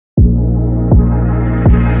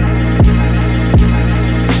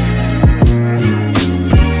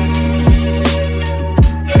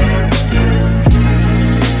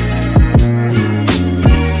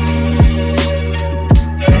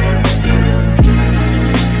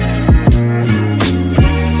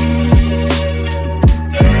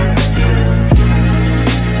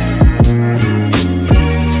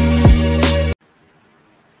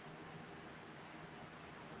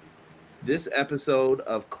episode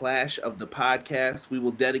of Clash of the Podcast. We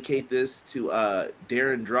will dedicate this to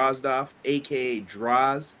Darren Drozdoff, aka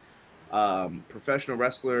Droz, professional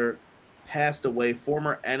wrestler, passed away,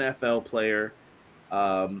 former NFL player.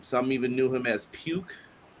 Some even knew him as Puke.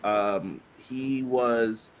 He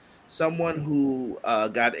was someone who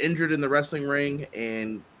got injured in the wrestling ring,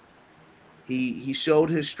 and he showed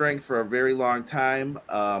his strength for a very long time,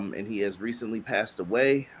 and he has recently passed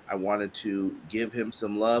away. I wanted to give him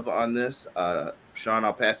some love on this. Sean,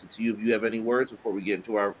 I'll pass it to you if you have any words before we get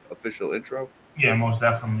into our official intro. Yeah, most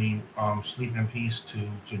definitely. Sleep in peace to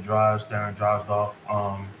Darren Drozdoff.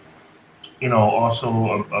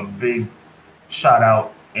 Also a big shout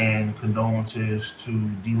out and condolences to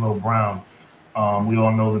D'Lo Brown. We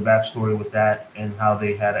all know the backstory with that and how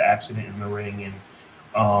they had an accident in the ring,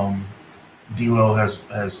 and D'Lo has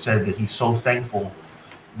said that he's so thankful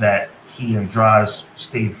that he and Droz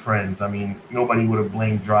stayed friends. I mean, nobody would have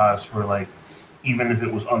blamed Droz for, even if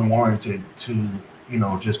it was unwarranted, to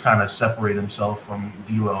just kind of separate himself from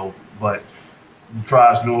D'Lo. But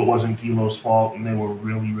Droz knew it wasn't D'Lo's fault, and they were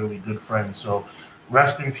really, really good friends. So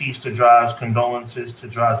rest in peace to Droz. Condolences to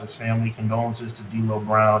Droz's family. Condolences to D'Lo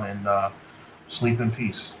Brown, and sleep in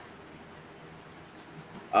peace.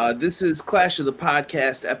 This is Clash of the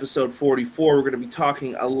Podcast, episode 44. We're going to be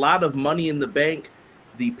talking a lot of Money in the Bank,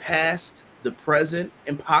 the past, the present,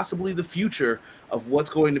 and possibly the future of what's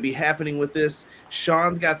going to be happening with this.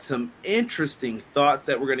 Sean's got some interesting thoughts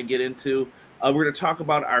that we're going to get into. We're going to talk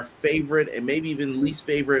about our favorite and maybe even least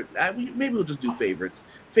favorite. Maybe we'll just do favorites.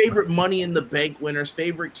 Favorite Money in the Bank winners,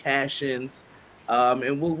 favorite cash-ins,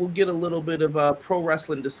 and we'll get a little bit of pro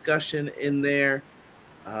wrestling discussion in there.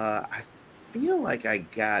 I feel like I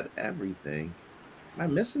got everything. Am I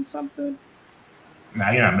missing something?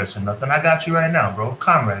 Nah, you're not missing nothing. I got you right now, bro.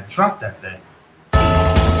 Conrad, drop that thing.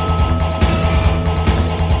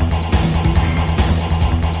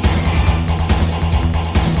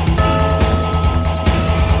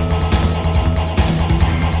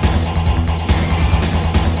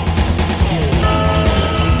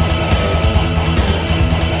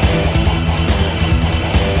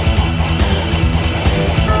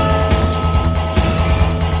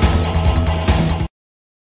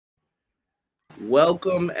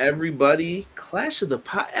 Welcome, everybody. Clash of the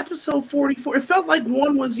Pod, episode 44. It felt like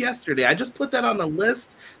one was yesterday. I just put that on the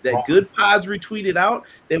list that Good Pods retweeted out.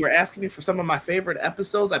 They were asking me for some of my favorite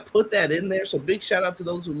episodes. I put that in there. So big shout out to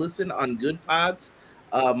those who listen on Good Pods.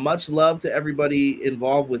 Much love to everybody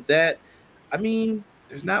involved with that. I mean,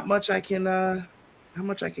 there's not much I can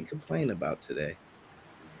complain about today.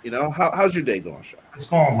 How's your day going, Sean? It's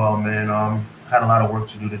going well, man. Had a lot of work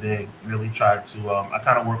to do today. Really tried to. I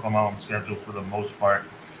kind of work on my own schedule for the most part,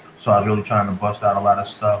 so I was really trying to bust out a lot of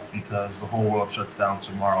stuff because the whole world shuts down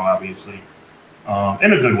tomorrow, obviously.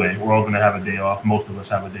 In a good way. We're all going to have a day off. Most of us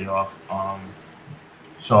have a day off.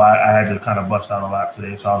 So I had to kind of bust out a lot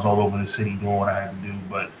today. So I was all over the city doing what I had to do.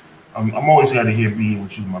 But I'm always glad to hear being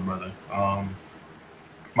with you, my brother.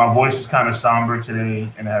 My voice is kind of somber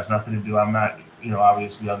today, and it has nothing to do. I'm not.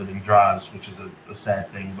 Obviously other than Droz, which is a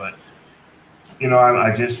sad thing, but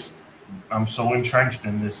I'm so entrenched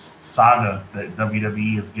in this saga that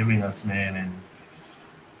WWE is giving us, man, and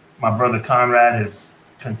my brother Conrad has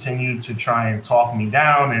continued to try and talk me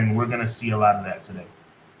down, and we're gonna see a lot of that today.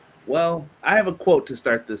 Well, I have a quote to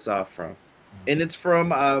start this off from, and it's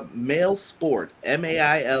from Mail Sport,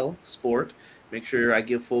 MAIL Sport. Make sure I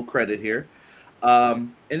give full credit here,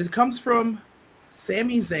 and it comes from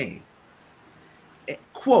Sami Zayn.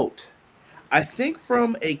 Quote, I think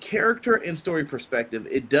from a character and story perspective,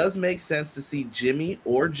 it does make sense to see Jimmy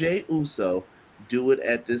or Jey Uso do it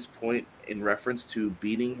at this point in reference to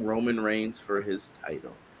beating Roman Reigns for his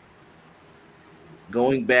title.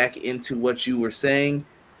 Going back into what you were saying,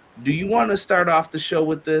 do you want to start off the show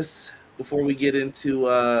with this before we get into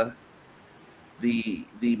the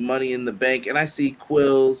Money in the Bank? And I see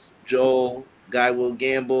Quills, Joel, Guy Will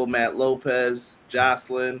Gamble, Matt Lopez,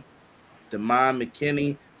 Jocelyn, Damon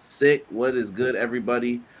McKinney, Sick, what is good,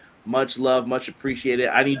 everybody? Much love, much appreciated.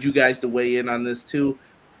 I need you guys to weigh in on this too.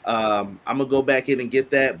 I'm gonna go back in and get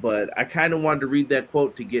that, but I kind of wanted to read that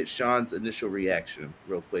quote to get Sean's initial reaction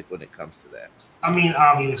real quick when it comes to that. I mean,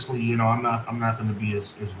 obviously, I'm not gonna be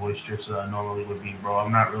as boisterous as I normally would be, bro.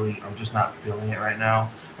 I'm just not feeling it right now.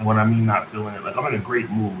 And when I mean not feeling it, I'm in a great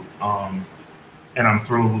mood. And I'm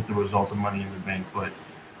thrilled with the result of Money in the Bank, but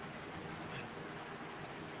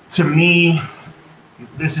to me,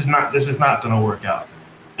 this is not going to work out,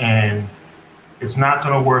 and it's not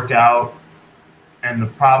going to work out. And the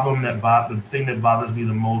thing that bothers me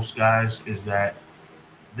the most, guys, is that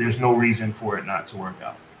there's no reason for it not to work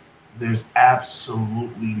out. there's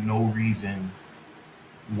absolutely no reason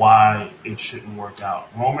why it shouldn't work out.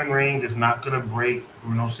 Roman Reigns is not going to break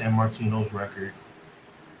Bruno Sammartino's record.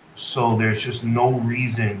 So there's just no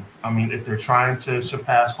reason. I mean, if they're trying to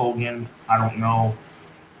surpass Hogan, I don't know.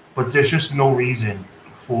 But there's just no reason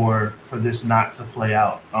for this not to play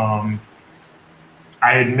out. I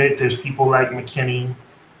admit there's people like McKinney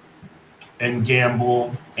and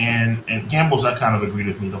Gamble, and Gamble's I kind of agreed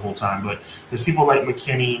with me the whole time, but there's people like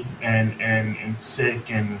McKinney and Sick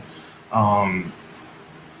and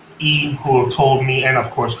E who have told me, and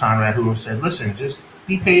of course Conrad, who have said, listen, just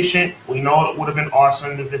be patient. We know it would have been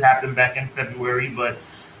awesome if it happened back in February, but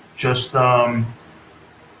just be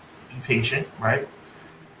patient, right?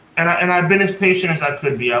 And I've been as patient as I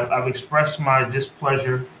could be. I've expressed my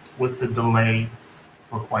displeasure with the delay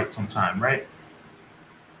for quite some time, right?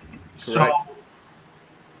 Correct. So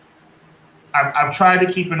I've tried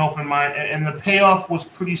to keep an open mind, and the payoff was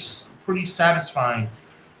pretty satisfying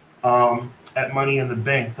at Money in the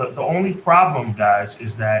Bank. The only problem, guys,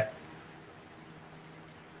 is that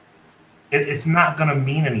it's not going to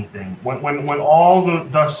mean anything when all the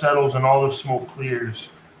dust settles and all the smoke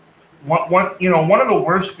clears. One of the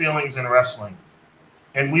worst feelings in wrestling,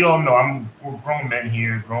 and we all know we're grown men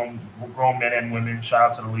here, grown men and women. Shout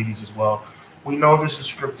out to the ladies as well. We know this is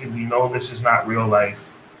scripted. We know this is not real life,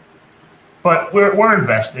 but we're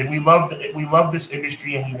invested. We love this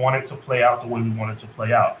industry, and we want it to play out the way we want it to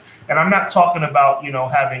play out. And I'm not talking about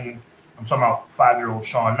I'm talking about 5-year-old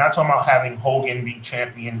Sean. Not talking about having Hogan be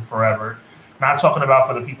champion forever. Not talking about,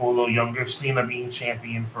 for the people a little younger, Cena being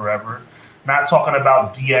champion forever. Not talking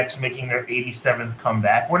about DX making their 87th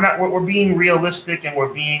comeback. We're being realistic, and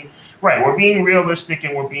we're being realistic,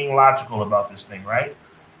 and we're being logical about this thing, right?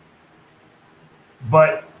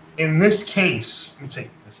 But in this case, let me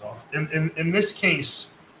take this off. In this case,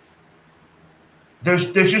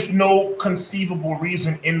 there's just no conceivable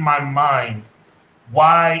reason in my mind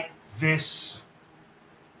why this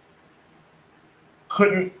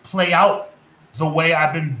couldn't play out the way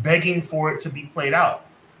I've been begging for it to be played out.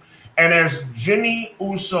 And as Jimmy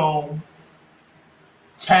Uso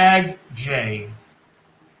tagged Jay,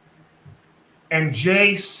 and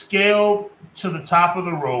Jay scaled to the top of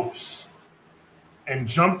the ropes and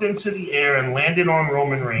jumped into the air and landed on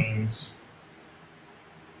Roman Reigns,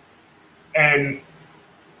 and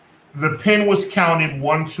the pin was counted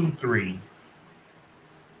 1, 2, 3.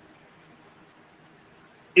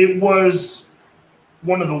 It was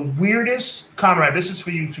one of the weirdest, Conrad, this is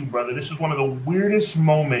for you too, brother. This is one of the weirdest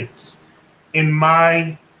moments in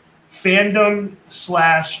my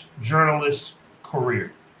fandom/journalist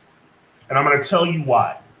career. And I'm going to tell you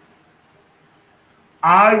why.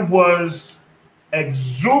 I was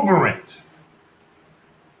exuberant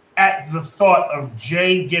at the thought of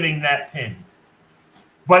Jay getting that pin.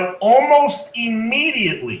 But almost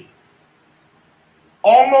immediately,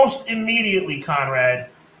 Conrad,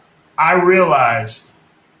 I realized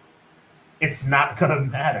it's not going to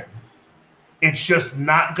matter. It's just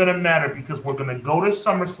not going to matter, because we're going to go to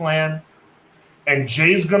SummerSlam and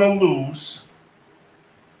Jay's going to lose,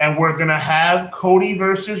 and we're going to have Cody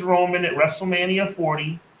versus Roman at WrestleMania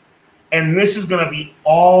 40, and this is going to be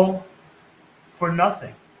all for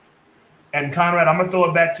nothing. And Conrad, I'm going to throw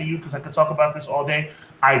it back to you because I could talk about this all day.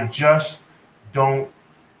 I just don't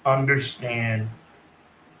understand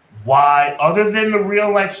why, other than the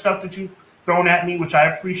real life stuff that you've thrown at me, which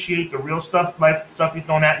I appreciate, the real life stuff you've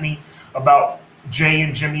thrown at me about Jay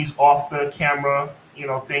and Jimmy's off the camera,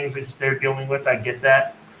 things that they're dealing with. I get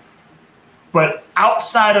that. But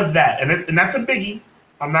outside of that, and that's a biggie,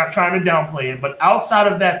 I'm not trying to downplay it, but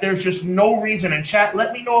outside of that, there's just no reason. And chat,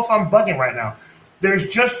 let me know if I'm bugging right now. There's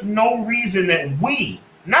just no reason that we,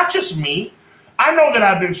 not just me, I know that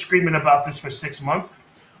I've been screaming about this for 6 months,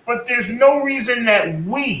 but there's no reason that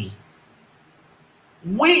we,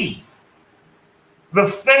 the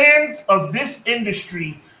fans of this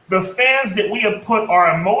industry, the fans that we have put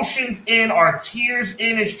our emotions in, our tears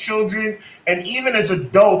in as children, and even as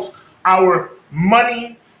adults, our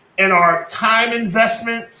money and our time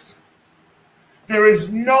investments, there is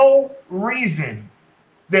no reason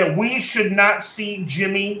that we should not see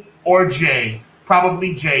Jimmy or Jay,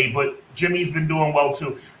 probably Jay, but Jimmy's been doing well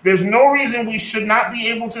too. There's no reason we should not be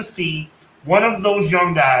able to see one of those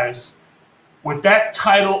young guys with that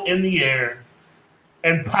title in the air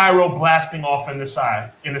and pyro blasting off in the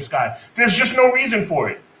sky. There's just no reason for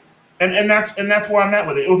it. And that's where I'm at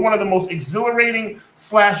with it. It was one of the most exhilarating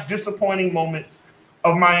 / disappointing moments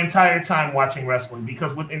of my entire time watching wrestling,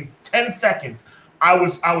 because within 10 seconds, I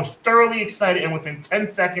was thoroughly excited, and within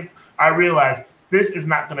 10 seconds, I realized this is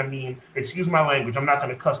not going to mean, excuse my language, I'm not going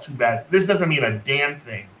to cuss too bad. This doesn't mean a damn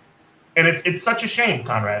thing. And it's such a shame,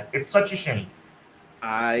 Conrad. It's such a shame.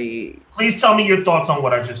 Please tell me your thoughts on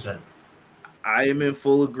what I just said. I am in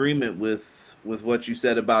full agreement with what you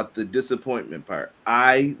said about the disappointment part.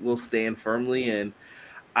 I will stand firmly in.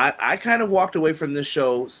 I kind of walked away from this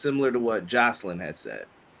show similar to what Jocelyn had said.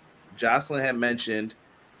 Jocelyn had mentioned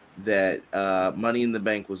that Money in the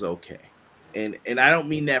Bank was okay. And I don't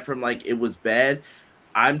mean that from like it was bad.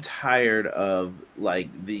 I'm tired of like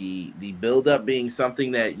the build up being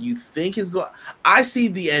something that you think is going. I see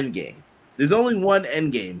the end game. There's only one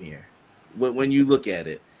end game here when you look at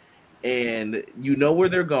it, and you know where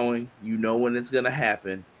they're going. You know when it's going to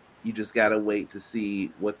happen. You just got to wait to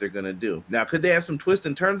see what they're going to do. Now, could they have some twists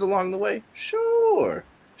and turns along the way? Sure.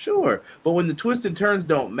 But when the twists and turns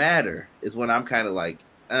don't matter is when I'm kind of like,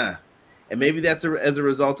 And maybe that's as a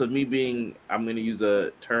result of me being, I'm going to use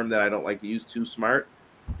a term that I don't like to use, too smart.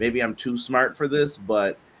 Maybe I'm too smart for this,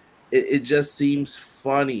 but it just seems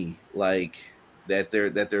funny, like that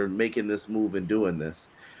they're making this move and doing this.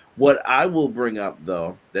 What I will bring up,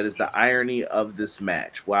 though, that is the irony of this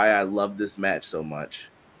match, why I love this match so much.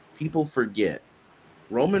 People forget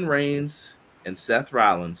Roman Reigns and Seth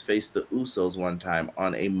Rollins faced the Usos one time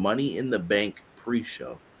on a Money in the Bank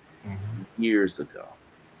pre-show years ago.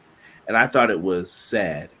 And I thought it was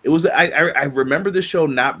sad. It was. I remember the show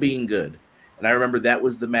not being good. And I remember that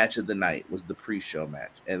was the match of the night, was the pre-show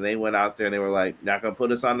match. And they went out there and they were like, not going to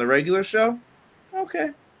put us on the regular show?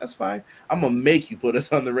 Okay, that's fine. I'm going to make you put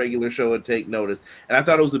us on the regular show and take notice. And I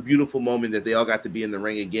thought it was a beautiful moment that they all got to be in the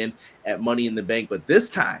ring again at Money in the Bank, but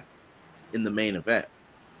this time in the main event.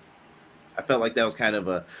 I felt like that was kind of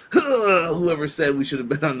a, whoever said we should have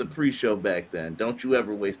been on the pre-show back then. Don't you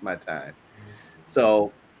ever waste my time.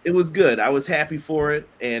 So it was good. I was happy for it.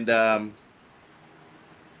 And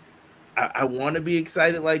I want to be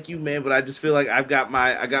excited like you, man, but I just feel like I got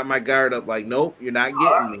my guard up. Like, nope, you're not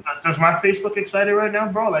getting me. Does my face look excited right now,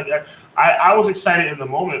 bro? Like, I was excited in the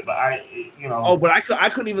moment, but Oh, but I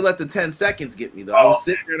couldn't even let the 10 seconds get me though. I was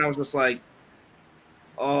sitting there and I was just like,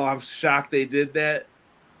 oh, I'm shocked they did that.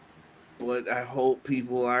 But I hope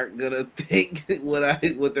people aren't gonna think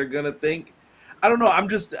what they're gonna think. I don't know.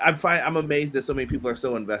 I'm amazed that so many people are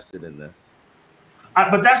so invested in this.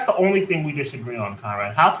 But that's the only thing we disagree on,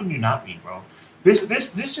 Conrad. How can you not be, bro? This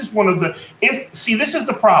is one of the this is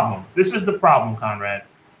the problem. This is the problem, Conrad.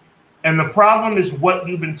 And the problem is what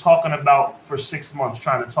you've been talking about for 6 months,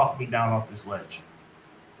 trying to talk me down off this ledge.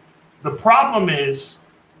 The problem is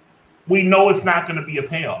we know it's not going to be a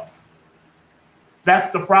payoff.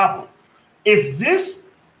 That's the problem. If this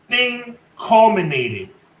thing culminated,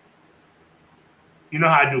 you know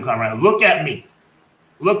how I do, Conrad. Look at me.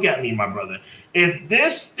 Look at me, my brother. If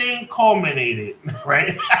this thing culminated,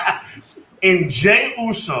 right, in Jey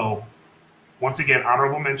Uso, once again,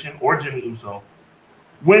 honorable mention, or Jimmy Uso,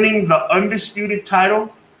 winning the undisputed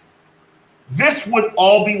title, this would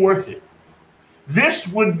all be worth it. This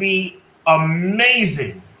would be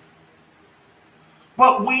amazing.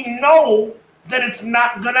 But we know that it's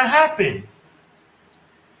not going to happen.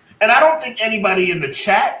 And I don't think anybody in the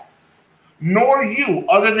chat, nor you,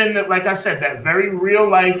 other than that, like I said, that very real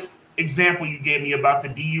life example you gave me about the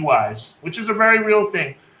DUIs, which is a very real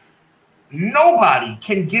thing. Nobody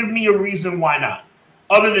can give me a reason why not,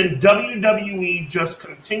 other than WWE just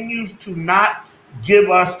continues to not give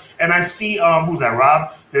us. And I see, who's that,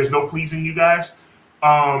 Rob? There's no pleasing you guys.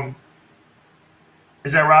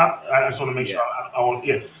 Is that Rob? I just want to make sure.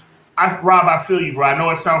 Rob, I feel you, bro. I know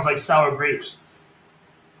it sounds like sour grapes,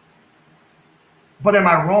 but am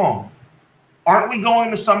I wrong? Aren't we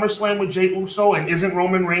going to SummerSlam with Jey Uso, and isn't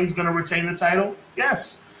Roman Reigns going to retain the title?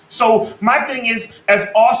 Yes. So my thing is, as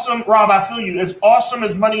awesome, Rob, I feel you, as awesome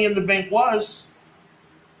as Money in the Bank was,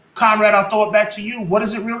 Conrad, I'll throw it back to you. What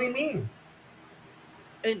does it really mean?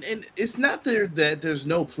 And it's not that there's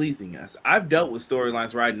no pleasing us. I've dealt with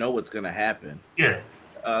storylines where I know what's going to happen. Yeah.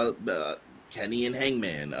 Kenny and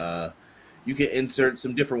Hangman. You can insert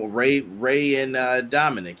some different Ray and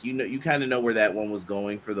Dominic. You kind of know where that one was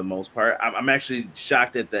going for the most part. I'm actually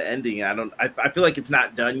shocked at the ending. I feel like it's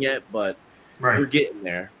not done yet, but we're getting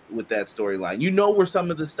there with that storyline. You know where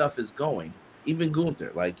some of the stuff is going. Even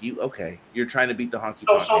Gunther, you're trying to beat the honky.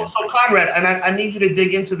 So Conrad, and I need you to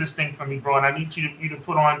dig into this thing for me, bro. And I need you to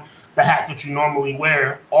put on the hat that you normally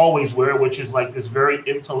always wear, which is like this very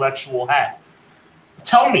intellectual hat.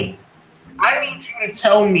 Tell me, I need you to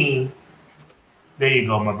tell me. There you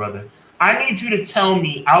go, my brother. I need you to tell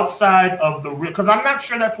me outside of the real, because I'm not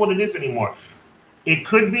sure that's what it is anymore. It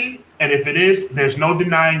could be, and if it is, there's no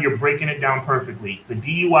denying you're breaking it down perfectly. The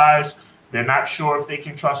DUIs, they're not sure if they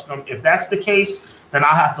can trust them. If that's the case, then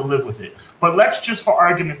I'll have to live with it. But let's just, for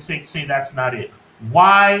argument's sake, say that's not it.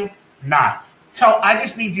 Why not. I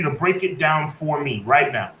just need you to break it down for me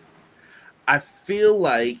right now. I feel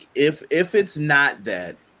like if it's not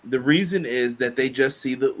that, the reason is that they just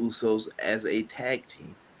see the Usos as a tag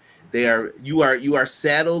team. You are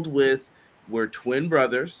saddled with, we're twin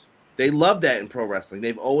brothers. They love that in pro wrestling.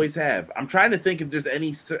 They've always have. I'm trying to think if there's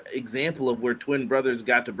any example of where twin brothers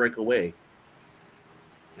got to break away.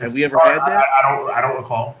 Have we ever had that? I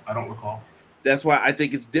don't recall. That's why I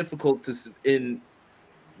think it's difficult to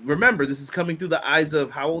remember, this is coming through the eyes of,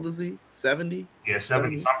 how old is he? 70? Yeah,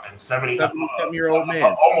 70 something. 70 70-year-old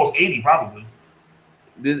man. Almost 80 probably.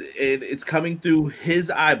 It's coming through his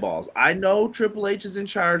eyeballs. I know Triple H is in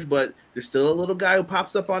charge, but there's still a little guy who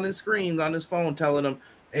pops up on his screen on his phone telling him,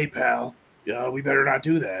 "Hey pal, we better not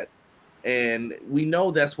do that." And we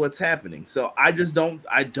know that's what's happening. So I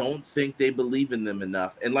don't think they believe in them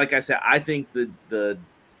enough. And like I said, I think the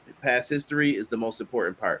past history is the most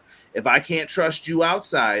important part. If I can't trust you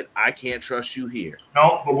outside, I can't trust you here.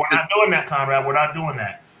 No, but we're not doing that, Conrad. We're not doing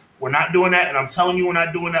that. We're not doing that, and I'm telling you we're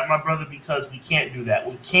not doing that, my brother, because we can't do that.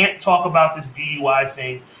 We can't talk about this DUI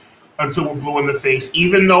thing until we're blue in the face,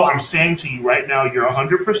 even though I'm saying to you right now, you're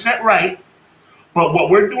 100% right. But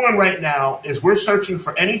what we're doing right now is we're searching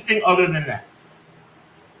for anything other than that.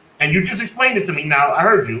 And you just explained it to me. Now, I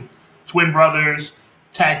heard you. Twin brothers,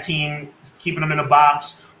 tag team, keeping them in a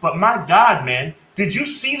box. But my God, man, did you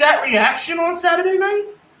see that reaction on Saturday night?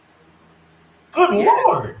 Good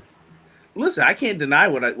Lord. Listen, I can't deny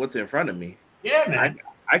what's in front of me. Yeah, man.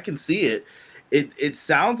 I can see it. It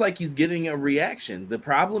sounds like he's getting a reaction. The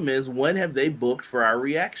problem is, when have they booked for our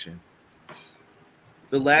reaction?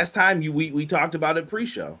 The last time we talked about it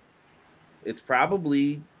pre-show. It's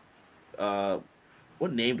probably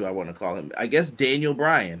what name do I want to call him? I guess Daniel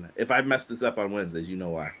Bryan. If I messed this up on Wednesdays, you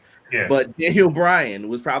know why. Yeah. But Daniel Bryan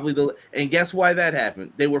was probably and guess why that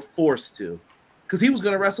happened? They were forced to. Because he was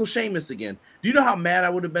going to wrestle Sheamus again. Do you know how mad I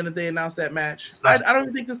would have been if they announced that match? I don't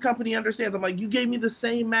even think this company understands. I'm like, you gave me the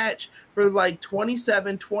same match for like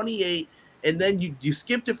 27, 28, and then you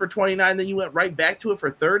skipped it for 29, then you went right back to it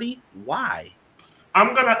for 30. Why?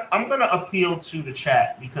 I'm gonna appeal to the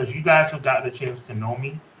chat because you guys have gotten a chance to know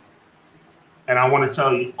me, and I want to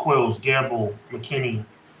tell you, Quills, Gamble, McKinney,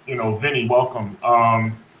 Vinny, welcome.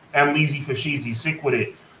 M. Leezy Fashizi, Sick with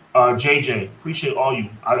it. JJ, appreciate all you.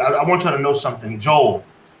 I want y'all to know something. Joel,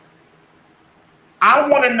 I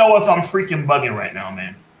want to know if I'm freaking bugging right now,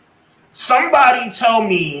 man. Somebody tell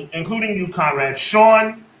me, including you, Conrad,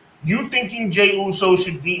 Sean, you thinking Jey Uso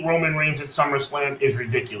should beat Roman Reigns at SummerSlam is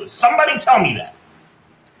ridiculous. Somebody tell me that.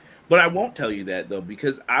 But I won't tell you that, though,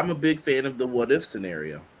 because I'm a big fan of the what-if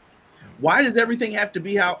scenario. Why does everything have to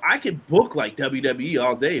be how I could book like WWE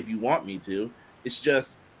all day if you want me to? It's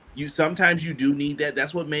just sometimes you do need that.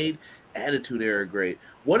 That's what made Attitude Era great.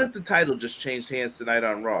 What if the title just changed hands tonight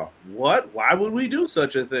on Raw? What? Why would we do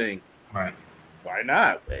such a thing? Right. Why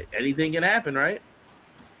not? Anything can happen, right?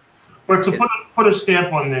 But to put a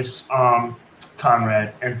stamp on this,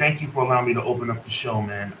 Conrad, and thank you for allowing me to open up the show,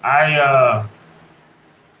 man.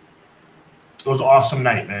 It was an awesome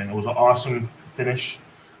night, man. It was an awesome finish.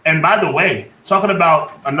 And by the way, talking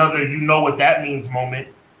about another you know what that means moment.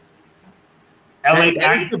 LA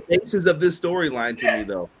Knight, the basis of this storyline to me,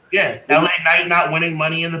 though. Yeah, LA Knight not winning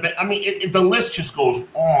Money in the Bank. I mean, the list just goes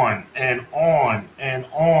on and on and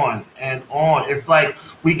on and on. It's like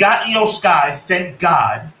we got Io Sky, thank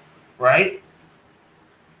God, right?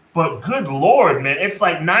 But good Lord, man, it's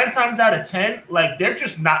like 9 times out of 10, like they're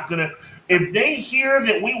just not gonna. If they hear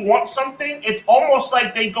that we want something, it's almost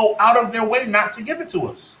like they go out of their way not to give it to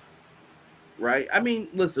us. Right. I mean,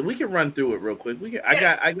 listen, we can run through it real quick.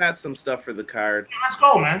 I got some stuff for the card. Yeah, let's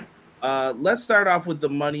go, man. Let's start off with the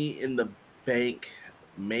Money in the Bank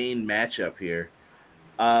main matchup here.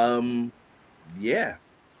 Yeah,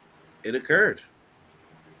 it occurred.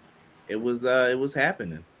 It was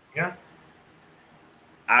happening. Yeah.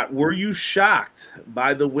 Were you shocked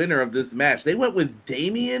by the winner of this match? They went with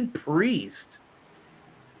Damian Priest.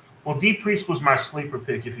 Well, D Priest was my sleeper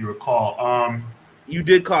pick, if you recall. You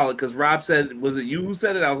did call it because Rob said, was it you who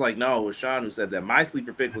said it? I was like, no, it was Sean who said that. My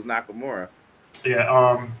sleeper pick was Nakamura.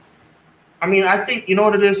 Yeah. I mean, I think, you know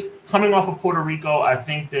what it is? Coming off of Puerto Rico, I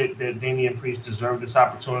think that Damian Priest deserved this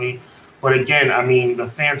opportunity. But again, I mean, the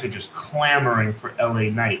fans are just clamoring for LA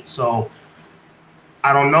Knight. So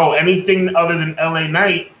I don't know. Anything other than LA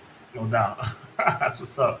Knight, no doubt. That's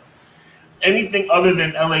what's up. Anything other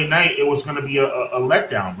than LA Knight, it was going to be a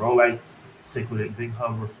letdown, bro. Like, Sick with it. Big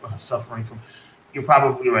hug. We're suffering from. You're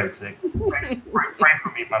probably right, Sick. Pray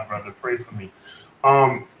for me, my brother. Pray for me.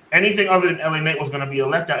 Anything other than LA Knight was going to be a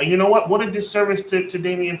letdown. And you know what? What a disservice to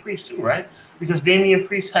Damian Priest, too, right? Because Damian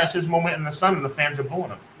Priest has his moment in the sun and the fans are booing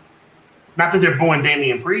him. Not that they're booing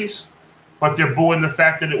Damian Priest, but they're booing the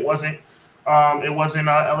fact that it wasn't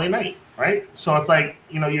LA Knight, right? So it's like,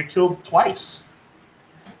 you're killed twice.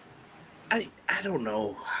 I don't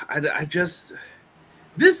know. I just,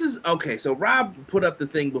 this is okay. So Rob put up the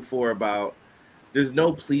thing before about there's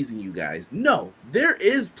no pleasing you guys. No, there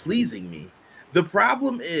is pleasing me. The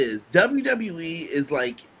problem is WWE is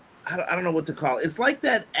like, I don't know what to call it. It's like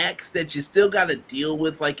that ex that you still got to deal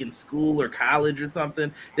with, like in school or college or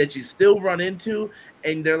something, that you still run into,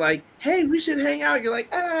 and they're like, "Hey, we should hang out." You're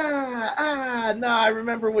like, nah, I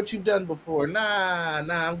remember what you've done before. Nah,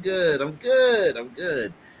 I'm good.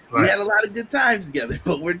 Right. We had a lot of good times together,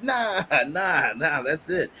 but we're nah. That's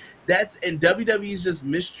it. And WWE's just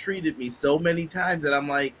mistreated me so many times that I'm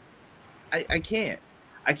like, I can't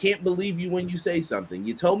believe you when you say something.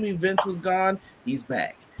 You told me Vince was gone. He's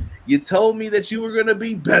back. You told me that you were going to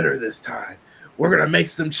be better this time. We're going to make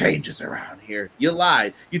some changes around here. You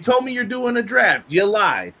lied. You told me you're doing a draft. You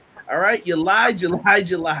lied. All right? You lied. You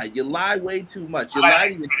lied way too much. You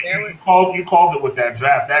lied to your talent. You called it with that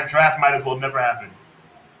draft. That draft might as well never happen.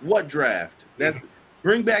 What draft?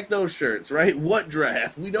 Bring back those shirts, right? What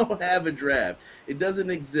draft? We don't have a draft. It doesn't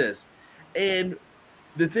exist. And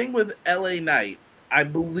the thing with LA Knight, I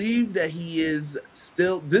believe that he is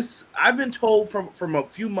still this. I've been told from a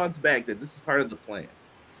few months back that this is part of the plan.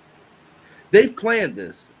 They've planned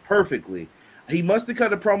this perfectly. He must have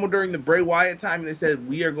cut a promo during the Bray Wyatt time, and they said,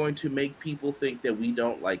 we are going to make people think that we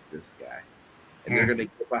don't like this guy. And they're going to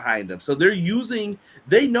get behind him. So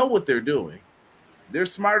they know what they're doing. They're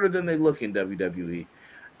smarter than they look in WWE.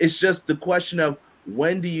 It's just the question of,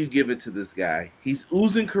 when do you give it to this guy? He's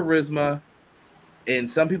oozing charisma. And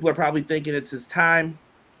some people are probably thinking it's his time.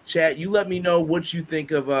 Chat, you let me know what you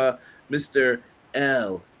think of Mr.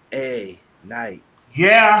 L.A. Knight.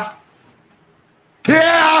 Yeah.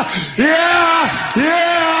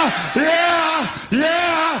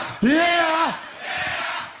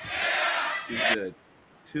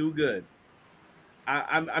 Too good.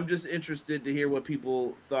 I'm just interested to hear what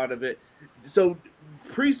people thought of it. So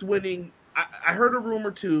Priest winning, I heard a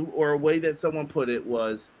rumor too, or a way that someone put it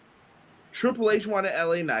was, Triple H wanted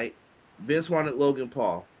LA Knight, Vince wanted Logan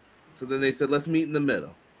Paul. So then they said, let's meet in the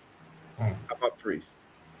middle. How about Priest?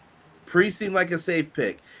 Priest seemed like a safe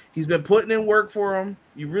pick. He's been putting in work for him.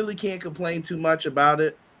 You really can't complain too much about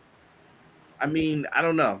it. I mean, I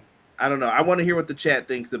don't know. I want to hear what the chat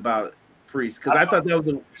thinks about Priest, because I thought that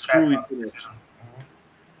was a screwy finish.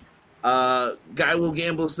 Guy Will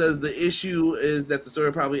Gamble says the issue is that the story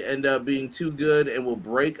will probably end up being too good and will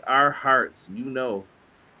break our hearts.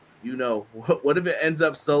 What if it ends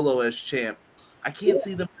up Solo as champ? I can't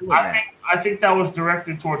see them doing that. I think that was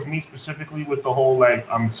directed towards me specifically with the whole, like,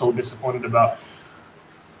 I'm so disappointed about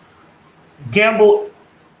Gamble.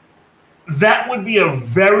 That would be a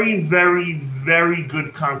very, very, very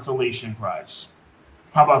good consolation prize.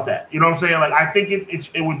 How about that? You know what I'm saying? Like, I think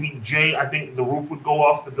it would be Jay. I think the roof would go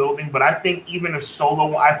off the building. But I think even if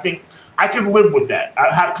Solo, I think I could live with that.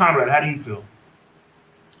 Conrad, how do you feel?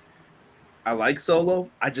 I like Solo.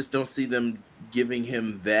 I just don't see them giving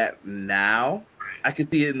him that now. I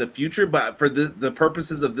could see it in the future, but for the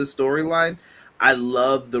purposes of this storyline, I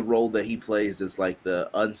love the role that he plays as like the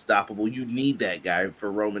unstoppable. You need that guy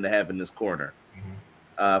for Roman to have in this corner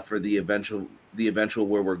for the eventual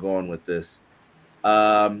where we're going with this.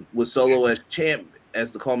 With Solo as champ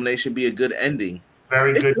as the culmination be a good ending.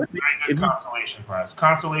 Very good consolation prize.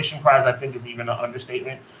 Consolation prize, I think, is even an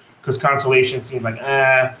understatement, because consolation seems like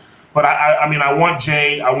But I mean, I want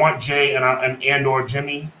Jay and or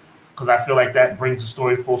Jimmy, because I feel like that brings the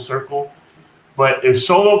story full circle. But if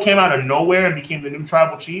Solo came out of nowhere and became the new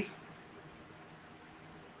tribal chief,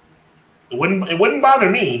 it wouldn't bother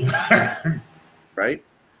me. Right?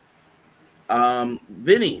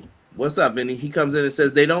 Vinny, what's up, Vinny? He comes in and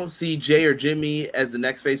says they don't see Jay or Jimmy as the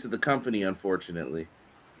next face of the company, unfortunately.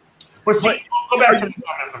 But go back to the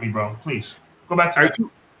comment for me, bro. Please go back to that.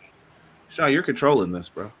 Sean, you're controlling this,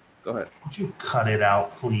 bro. Go ahead. Would you cut it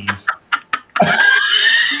out, please?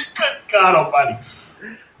 Good God Almighty,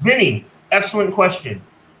 Vinny. Excellent question,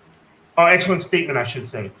 or excellent statement, I should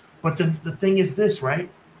say. But the thing is this, right?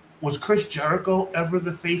 Was Chris Jericho ever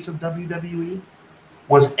the face of WWE?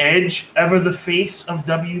 Was Edge ever the face of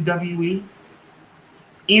WWE?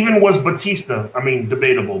 Even was Batista. I mean,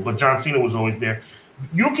 debatable, but John Cena was always there.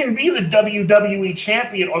 You can be the WWE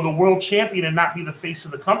champion or the world champion and not be the face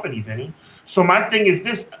of the company, Vinny. So my thing is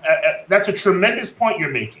this. That's a tremendous point you're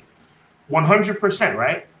making. 100%,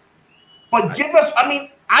 right? But give us, I mean,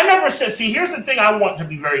 I never said, see, here's the thing I want to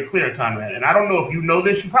be very clear, Conrad, and I don't know if you know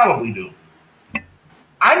this, you probably do.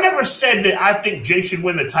 I never said that I think Jay should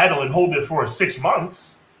win the title and hold it for 6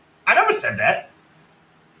 months. I never said that.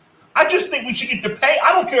 I just think we should get the pay.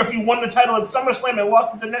 I don't care if you won the title at SummerSlam and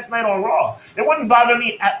lost it the next night on Raw. It wouldn't bother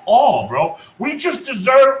me at all, bro. We just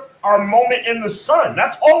deserve our moment in the sun.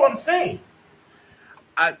 That's all I'm saying.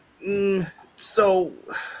 Great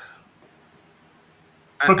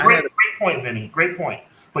point, Vinny. Great point.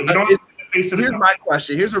 But you don't. Here's my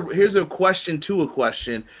question. Here's a question to a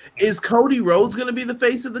question. Is Cody Rhodes going to be the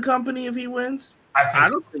face of the company if he wins? I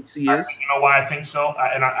don't think he is. You know why I think so?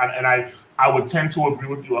 I would tend to agree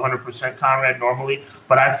with you 100%, Conrad, normally.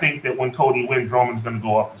 But I think that when Cody wins, Roman's going to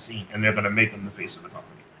go off the scene, and they're going to make him the face of the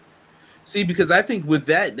company. See, because I think with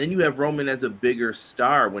that, then you have Roman as a bigger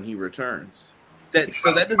star when he returns. That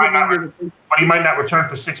doesn't mean but he might not return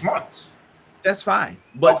for 6 months. That's fine.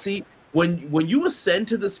 But see, when you ascend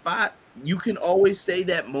to the spot, you can always say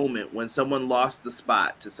that moment when someone lost the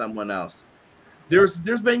spot to someone else.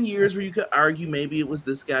 There's been years where you could argue maybe it was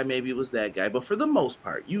this guy, maybe it was that guy, but for the most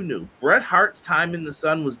part, you knew Bret Hart's time in the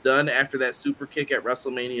sun was done after that super kick at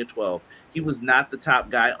WrestleMania 12. He was not the top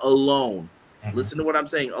guy alone. Mm-hmm. Listen to what I'm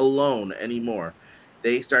saying, alone anymore.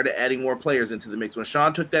 They started adding more players into the mix. When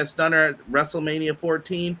Shawn took that stunner at WrestleMania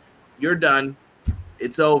 14, you're done.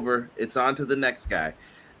 It's over. It's on to the next guy.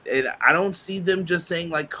 And I don't see them just saying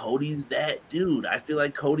like Cody's that dude. I feel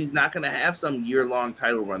like Cody's not going to have some year-long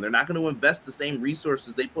title run. They're not going to invest the same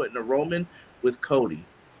resources they put into Roman with Cody.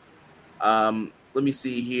 Let me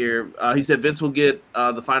see here. He said Vince will get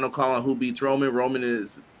the final call on who beats Roman. Roman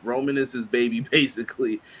is his baby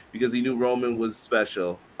basically because he knew Roman was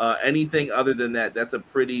special. Anything other than that, that's a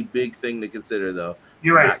pretty big thing to consider, though.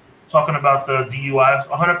 You're right. Talking about the DUIs,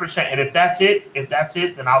 100%. And if that's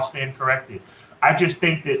it, then I'll stand corrected. I just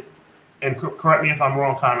think that, and correct me if I'm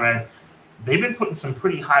wrong, Conrad, they've been putting some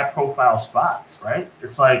pretty high-profile spots, right?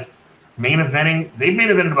 It's like main eventing. They've main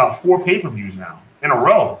evented about 4 pay-per-views now in a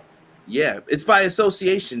row. Yeah, it's by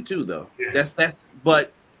association too, though. Yeah. That's.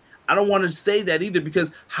 But I don't want to say that either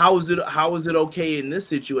because how is it okay in this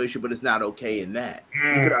situation, but it's not okay in that?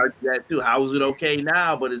 You could argue that too. How is it okay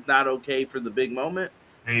now, but it's not okay for the big moment?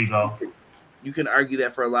 There you go. You can argue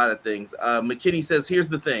that for a lot of things. McKinney says, here's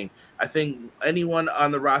the thing. I think anyone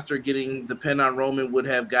on the roster getting the pin on Roman would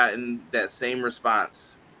have gotten that same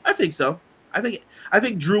response. I think so. I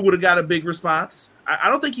think Drew would have got a big response. I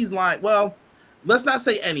don't think he's lying. Well, let's not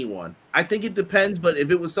say anyone. I think it depends, but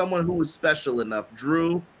if it was someone who was special enough,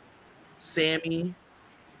 Drew, Sammy.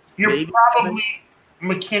 You're probably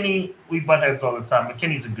McKinney. We butt heads all the time.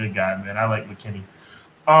 McKinney's a good guy, man. I like McKinney.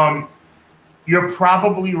 You're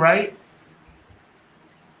probably right.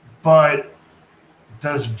 But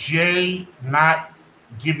does Jay not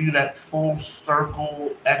give you that full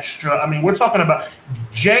circle extra? I mean, we're talking about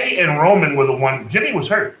Jay and Roman were the one. Jimmy was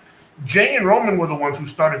hurt. Jay and Roman were the ones who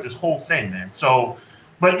started this whole thing, man. So,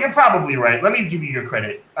 but you're probably right. Let me give you your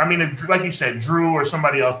credit. I mean, if, like you said, Drew or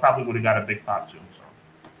somebody else probably would have got a big pop too. So.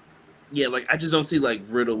 Yeah, like I just don't see like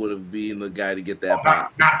Riddle would have been the guy to get that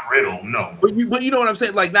pop. Not Riddle, no. But you know what I'm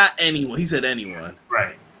saying? Like not anyone. He said anyone.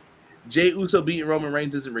 Right. Jay Uso beating Roman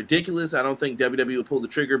Reigns isn't ridiculous. I don't think WWE will pull the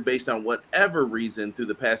trigger based on whatever reason through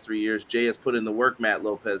the past 3 years. Jay has put in the work, Matt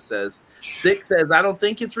Lopez says. Six says, I don't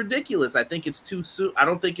think it's ridiculous. I think it's too soon. I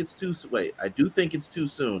do think it's too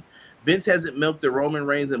soon. Vince hasn't milked the Roman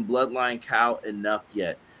Reigns and Bloodline cow enough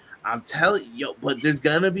yet. I'm telling you, but there's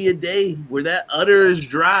going to be a day where that udder is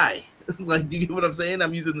dry. Like, do you get what I'm saying?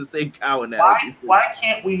 I'm using the same cow analogy. Why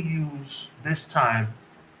can't we use this time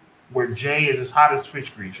where Jay is as hot as fish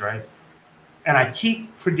grease, right? And I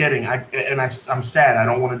keep forgetting. I'm sad. I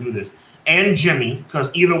don't want to do this. And Jimmy,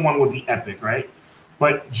 because either one would be epic, right?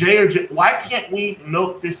 But why can't we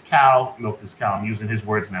milk this cow? I'm using his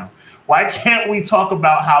words now. Why can't we talk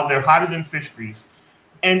about how they're hotter than fish grease?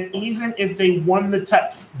 And even if they won the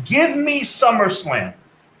title, give me SummerSlam.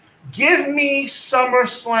 Give me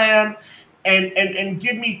SummerSlam and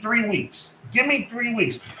give me 3 weeks. Give me 3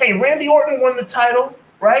 weeks. Hey, Randy Orton won the title.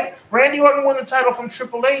 Right? Randy Orton won the title from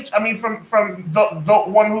Triple H. I mean, from the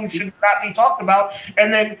one who should not be talked about.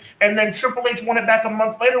 And then Triple H won it back a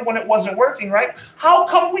month later when it wasn't working, right? How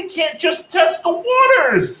come we can't just test the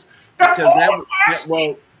waters?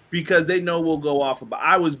 Because they know we'll go off about.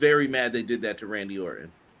 I was very mad they did that to Randy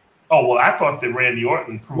Orton. Oh, well, I thought that Randy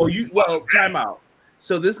Orton proved. Time out.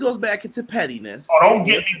 So this goes back into pettiness. Oh, don't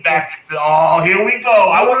get me back into. Oh, here we go.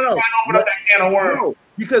 I want to open up that can of worms. No.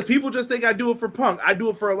 Because people just think I do it for Punk. I do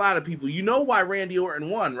it for a lot of people. You know why Randy Orton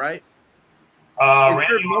won, right?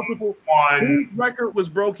 Randy Orton won. Whose record was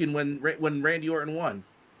broken when Randy Orton won?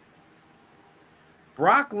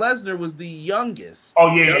 Brock Lesnar was the youngest.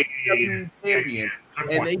 Oh, yeah. Champion.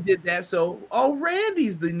 And they did that. So,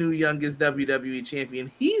 Randy's the new youngest WWE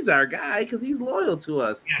champion. He's our guy because he's loyal to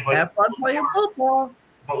us. Yeah, have fun playing football.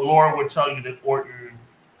 But Laura would tell you that Orton,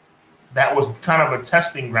 that was kind of a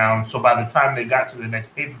testing ground. So by the time they got to the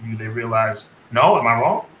next pay-per-view, they realized, no, am I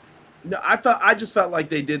wrong? No, I just felt like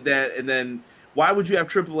they did that, and then why would you have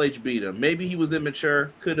Triple H beat him? Maybe he was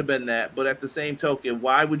immature, could have been that, but at the same token,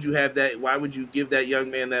 why would you have that? Why would you give that young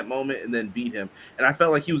man that moment and then beat him? And I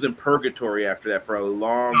felt like he was in purgatory after that for a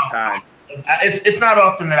long time. It's not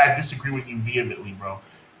often that I disagree with you vehemently, bro.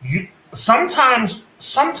 Sometimes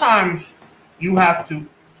you have to.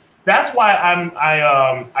 That's why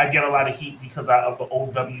I get a lot of heat because of the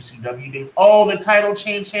old WCW days. Oh, the title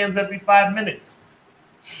changed hands every 5 minutes.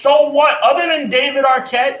 So what? Other than David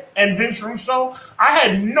Arquette and Vince Russo, I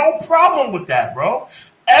had no problem with that, bro.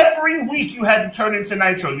 Every week you had to turn into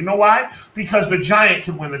Nitro. You know why? Because the Giant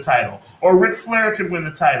could win the title, or Ric Flair could win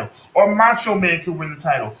the title, or Macho Man could win the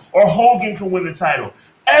title, or Hogan could win the title.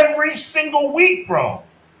 Every single week, bro.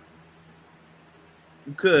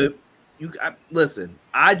 You could. Listen,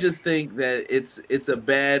 I just think that it's a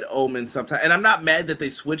bad omen sometimes. And I'm not mad that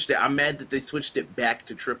they switched it. I'm mad that they switched it back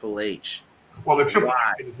to Triple H. Well, the Triple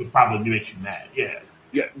H would probably make you mad. Yeah.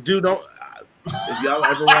 Yeah, dude, don't. If y'all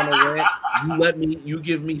ever want to rant, you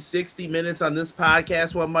give me 60 minutes on this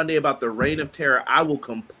podcast one Monday about the Reign of Terror. I will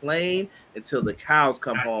complain until the cows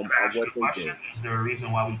come home on what they did. Is there a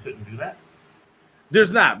reason why we couldn't do that?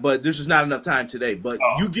 There's not, but there's just not enough time today. But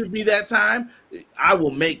you give me that time, I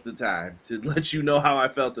will make the time to let you know how I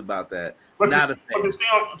felt about that. But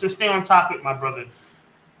to stay on topic, my brother,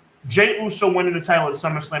 Jey Uso winning the title at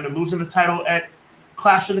SummerSlam and losing the title at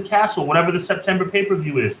Clash of the Castle, whatever the September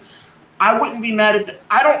pay-per-view is. I wouldn't be mad at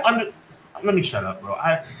that. Let me shut up, bro.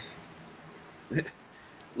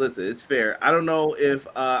 Listen, it's fair. I don't know if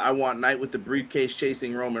I want Knight with the briefcase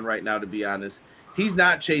chasing Roman right now, to be honest. He's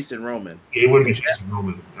not chasing Roman. He wouldn't be chasing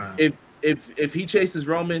Roman. If he chases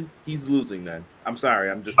Roman, he's losing then. I'm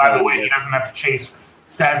sorry. I'm just. By the way, he doesn't have to chase.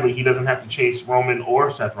 Sadly, he doesn't have to chase Roman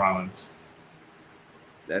or Seth Rollins.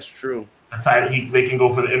 That's true. They can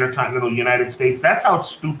go for the Intercontinental United States. That's how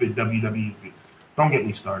stupid WWE is. Don't get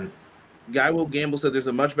me started. Guy Will Gamble said there's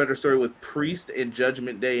a much better story with Priest and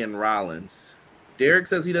Judgment Day and Rollins. Derek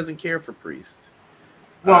says he doesn't care for Priest.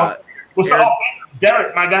 Well,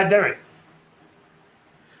 Derek, my guy Derek.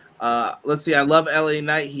 Let's see. I love LA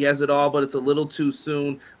Knight. He has it all, but it's a little too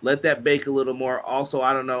soon. Let that bake a little more. Also,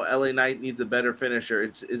 I don't know. LA Knight needs a better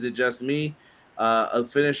finisher. Is it just me? A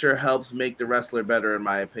finisher helps make the wrestler better, in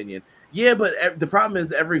my opinion. Yeah, but the problem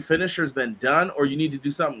is every finisher's been done, or you need to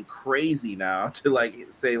do something crazy now to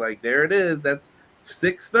say there it is. That's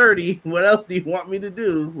 6:30. What else do you want me to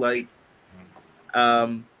do?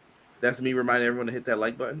 That's me reminding everyone to hit that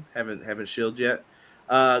like button. Haven't shilled yet.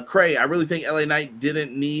 Cray, I really think LA Knight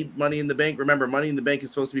didn't need Money in the Bank. Remember, Money in the Bank is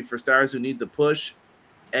supposed to be for stars who need the push.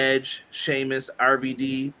 Edge, Sheamus,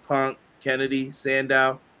 RVD, Punk, Kennedy,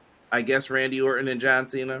 Sandow, I guess Randy Orton and John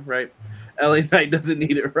Cena, right? LA Knight doesn't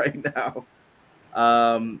need it right now.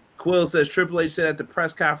 Quill says Triple H said at the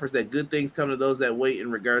press conference that good things come to those that wait in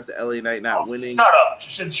regards to LA Knight not winning. Shut up.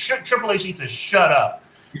 Triple H needs to shut up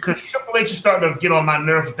because Triple H is starting to get on my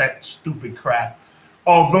nerves with that stupid crap.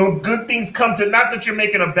 Although good things come to, not that you're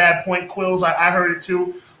making a bad point, Quills, I heard it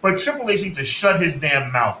too, but Triple H needs to shut his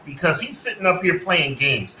damn mouth because he's sitting up here playing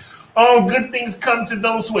games. Oh, good things come to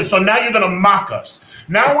those who wait. So now you're going to mock us.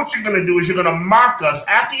 Now what you're going to do is you're going to mock us.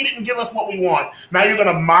 After you didn't give us what we want, now you're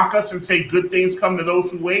going to mock us and say good things come to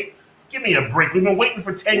those who wait? Give me a break. We've been waiting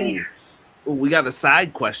for 10 years. Ooh, we got a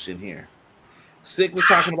side question here. Sick was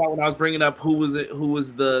talking about when I was bringing up who was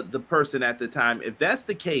the person at the time. If that's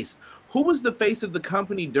the case, who was the face of the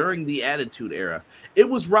company during the Attitude Era? It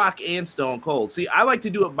was Rock and Stone Cold. See, I like to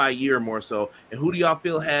do it by year more so. And who do y'all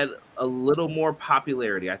feel had a little more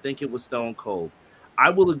popularity? I think it was Stone Cold. I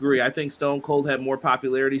will agree. I think Stone Cold had more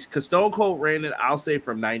popularity because Stone Cold ran it, I'll say,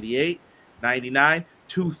 from 98, 99.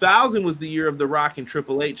 2000 was the year of The Rock and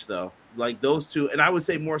Triple H, though. Like those two. And I would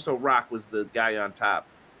say more so Rock was the guy on top.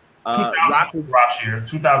 2000 was the Rock's year.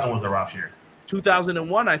 2000 was the Rock's year.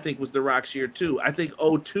 2001, I think, was the Rock's year, too. I think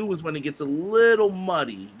 2002 was when it gets a little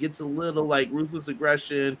muddy, gets a little like Ruthless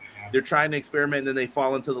Aggression. They're trying to experiment, and then they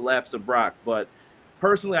fall into the laps of Brock. But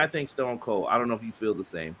personally, I think Stone Cold. I don't know if you feel the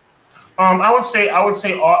same. I would say.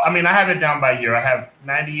 I mean, I have it down by year. I have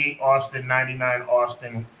 98 Austin, 99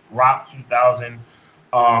 Austin, Rock 2000.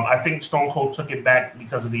 I think Stone Cold took it back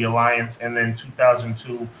because of the alliance, and then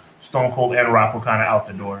 2002, Stone Cold and Rock were kind of out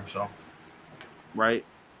the door. So, right.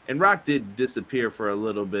 And Rock did disappear for a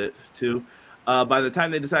little bit, too. By the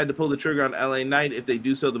time they decide to pull the trigger on LA Knight, if they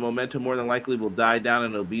do so, the momentum more than likely will die down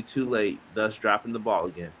and it'll be too late, thus dropping the ball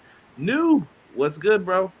again. New, what's good,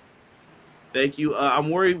 bro? Thank you. I'm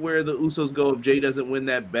worried where the Usos go if Jay doesn't win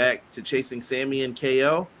that back to chasing Sammy and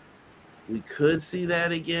KO. We could see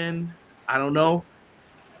that again. I don't know.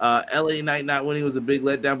 LA Knight not winning was a big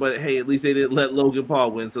letdown, but hey, at least they didn't let Logan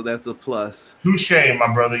Paul win, so that's a plus. Touche,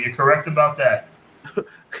 my brother. You're correct about that.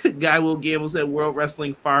 Guy Will Gamble said World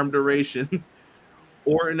Wrestling farm duration.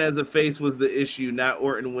 Orton as a face was the issue, not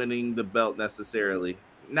Orton winning the belt necessarily.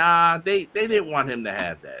 Nah, they didn't want him to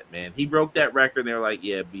have that, man. He broke that record. They were like,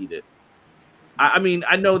 yeah, beat it. I mean,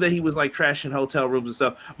 I know that he was like trashing hotel rooms and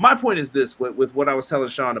stuff. My point is this, with what I was telling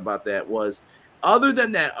Sean about that was, other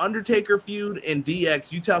than that Undertaker feud and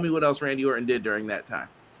DX, you tell me what else Randy Orton did during that time.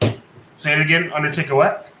 Say it again, Undertaker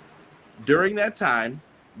what? During that time,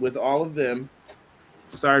 with all of them,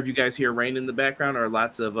 sorry if you guys hear rain in the background or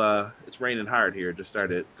lots of, it's raining hard here. It just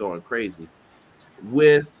started going crazy.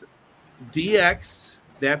 With DX,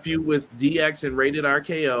 that feud with DX and Rated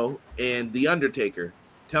RKO and The Undertaker,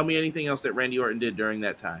 tell me anything else that Randy Orton did during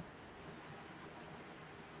that time.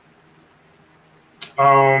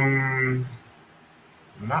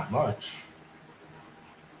 Not much.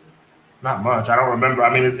 Not much. I don't remember.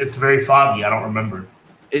 I mean, it's very foggy. I don't remember.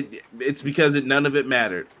 It's because none of it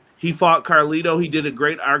mattered. He fought Carlito. He did a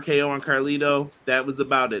great RKO on Carlito. That was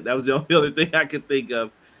about it. That was the only other thing I could think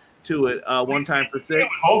of to it. One time for six.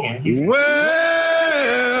 Hogan.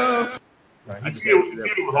 Well, he feuded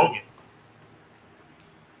with Hogan.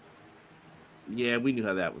 Yeah, we knew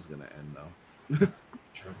how that was going to end, though.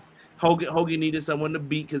 True. Hogan needed someone to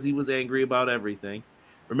beat because he was angry about everything.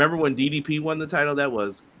 Remember when DDP won the title? That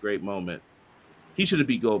was a great moment. He should have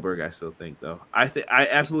beat Goldberg, I still think, though. I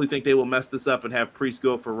absolutely think they will mess this up and have Priest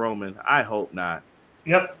go for Roman. I hope not.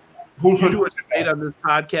 Yep. Who's doing a debate on this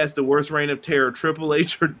podcast? The worst reign of terror, Triple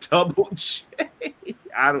H or Double J?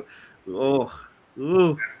 I don't. Oh,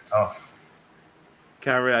 that's tough.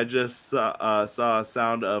 Kyrie, I just saw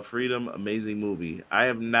Sound of Freedom, amazing movie. I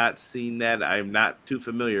have not seen that. I am not too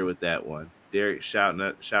familiar with that one. Derek shouting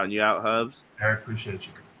you out, Hubs. I appreciate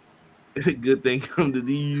you. Good thing come to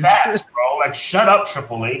these. Facts, bro. Like, shut up,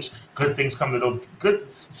 Triple H. Good things come to those.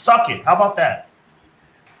 Good, suck it. How about that?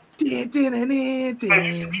 He becomes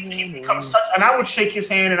such, and I would shake his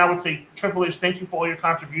hand and I would say, Triple H, thank you for all your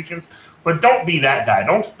contributions, but don't be that guy.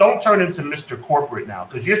 Don't turn into Mr. Corporate now,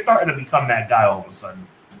 because you're starting to become that guy all of a sudden.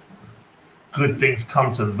 Good things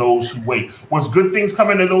come to those who wait. Was good things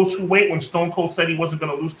coming to those who wait when Stone Cold said he wasn't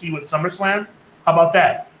going to lose to you at SummerSlam? How about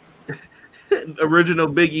that? Original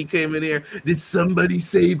Biggie came in here. Did somebody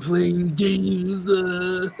say playing games?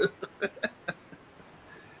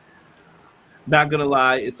 Not gonna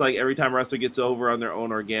lie, it's like every time a wrestler gets over on their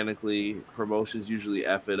own organically, promotions usually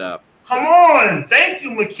F it up. Come on, thank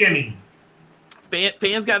you, McKinney.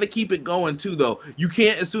 Fans got to keep it going too, though. You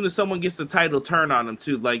can't, as soon as someone gets the title, turn on them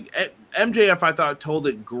too. Like MJF, I thought told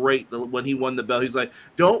it great when he won the belt. He's like,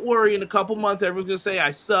 "Don't worry, in a couple months, everyone's gonna say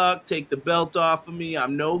I suck. Take the belt off of me.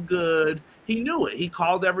 I'm no good." He knew it. He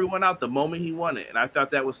called everyone out the moment he won it, and I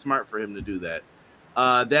thought that was smart for him to do that.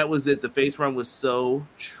 That was it. The face run was so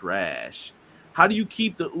trash. How do you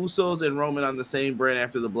keep the Usos and Roman on the same brand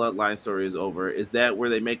after the Bloodline story is over? Is that where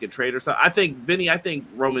they make a trade or something? I think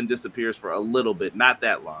Roman disappears for a little bit, not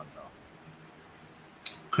that long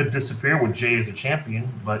though. Could disappear with Jay as a champion,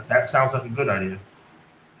 but that sounds like a good idea.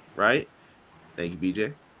 Right? Thank you,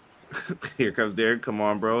 BJ. Here comes Derek. Come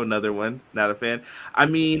on, bro. Another one. Not a fan. I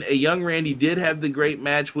mean, a young Randy did have the great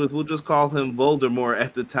match with, we'll just call him Voldemort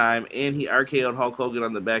at the time, and he RKO'd Hulk Hogan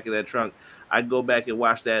on the back of that trunk. I'd go back and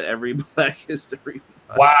watch that every Black History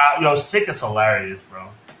month. Wow, yo, sick is hilarious, bro.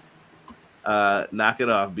 Knock it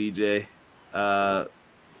off, BJ. I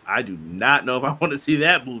do not know if I want to see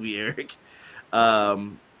that movie, Eric.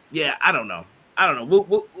 Yeah, I don't know.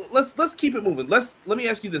 Let's keep it moving. Let me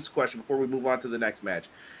ask you this question before we move on to the next match.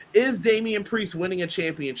 Is Damian Priest winning a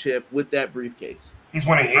championship with that briefcase? He's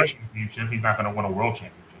winning a championship. He's not going to win a world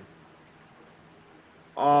championship.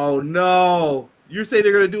 Oh no. You say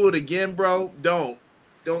they're going to do it again, bro? Don't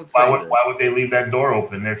say why would they leave that door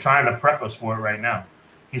open? They're trying to prep us for it right now.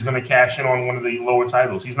 He's going to cash in on one of the lower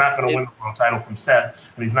titles. He's not going to win the world title from Seth,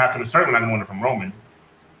 and he's certainly not going to win it from Roman.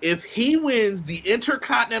 If he wins the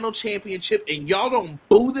Intercontinental Championship and y'all don't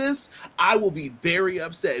boo this, I will be very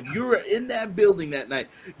upset. If you're in that building that night,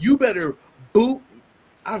 you better boo.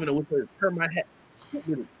 I don't even know what to turn my head.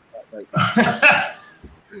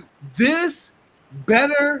 This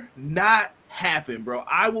better not happen, bro.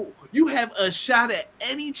 You have a shot at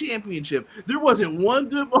any championship. There wasn't one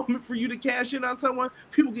good moment for you to cash in on someone.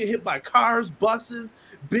 People get hit by cars, buses,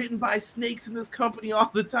 bitten by snakes in this company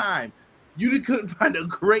all the time. You couldn't find a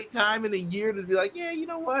great time in a year to be like, yeah, you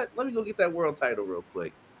know what? Let me go get that world title real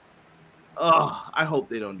quick. Oh, I hope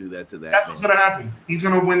they don't do that to that. That's what's gonna happen. He's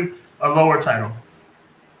gonna win a lower title.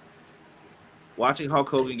 Watching Hulk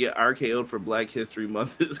Hogan get RKO'd for Black History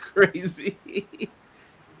Month is crazy.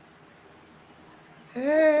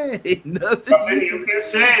 Hey, nothing you can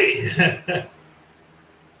say.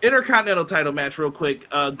 Intercontinental title match, real quick.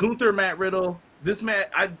 Gunther, Matt Riddle. This match,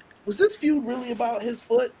 was this feud really about his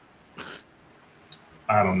foot?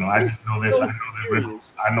 I don't know. I just know this.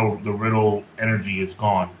 I know the Riddle energy is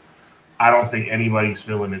gone. I don't think anybody's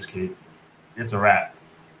feeling this kid. It's a wrap.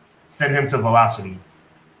 Send him to Velocity.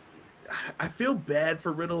 I feel bad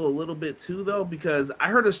for Riddle a little bit too, though, because I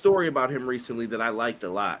heard a story about him recently that I liked a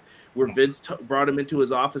lot, where Vince brought him into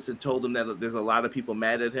his office and told him that there's a lot of people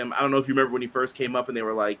mad at him. I don't know if you remember when he first came up and they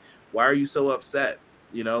were like, why are you so upset?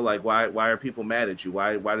 You know, like, why are people mad at you?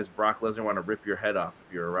 Why does Brock Lesnar want to rip your head off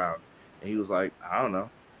if you're around? And he was like, I don't know.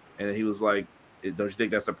 And he was like, don't you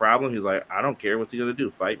think that's a problem? He's like, I don't care. What's he going to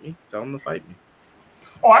do? Fight me? Tell him to fight me.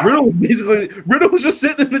 Riddle was just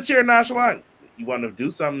sitting in the chair nonchalant. You want to do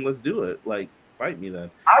something? Let's do it. Like, fight me then.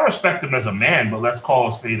 I respect him as a man, but let's call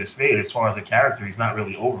a spade a spade. As far as a character, he's not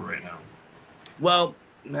really over right now. Well,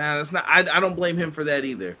 nah, that's not. I don't blame him for that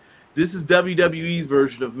either. This is WWE's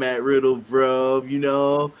version of Matt Riddle, bro. You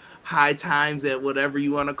know, high times at whatever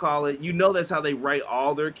you want to call it. You know, that's how they write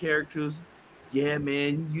all their characters. Yeah,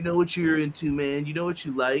 man. You know what you're into, man. You know what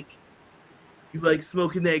you like. You like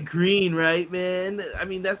smoking that green, right, man? I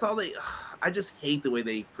mean, that's all they. I just hate the way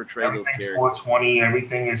they portray those characters. 420,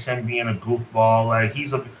 everything is him being a goofball. Like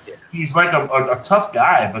he's like a tough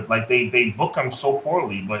guy, but like they book him so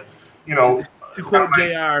poorly. But you know, to quote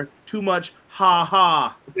JR, too much ha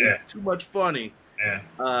ha. Yeah. Too much funny.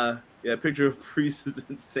 Yeah. Yeah. Picture of Priest is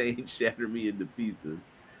insane. Shatter me into pieces.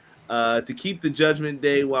 To keep the Judgment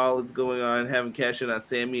Day while it's going on, having cash in on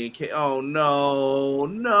Sammy and Kay. Oh no,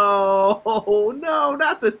 not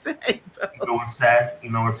the tag belts. You know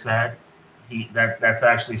what's sad? That's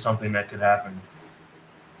actually something that could happen.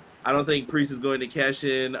 I don't think Priest is going to cash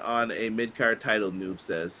in on a mid-card title, Noob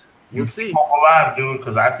says. We'll see. Alive, dude,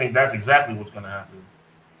 because I think that's exactly what's going to happen.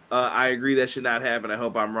 I agree that should not happen. I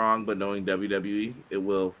hope I'm wrong, but knowing WWE, it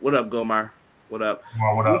will. What up, Gomar? What up?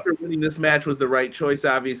 What up? Winning this match was the right choice,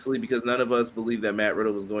 obviously, because none of us believed that Matt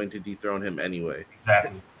Riddle was going to dethrone him anyway.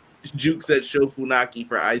 Exactly. Juke said show Funaki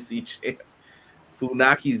for IC champ.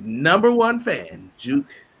 Funaki's #1 fan.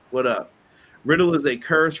 Juke, what up? Riddle is a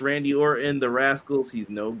curse. Randy Orton, the Rascals,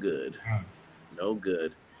 he's no good. No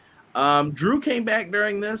good. Drew came back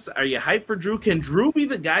during this. Are you hyped for Drew? Can Drew be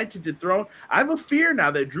the guy to dethrone? I have a fear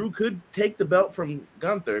now that Drew could take the belt from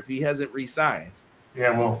Gunther if he hasn't re-signed.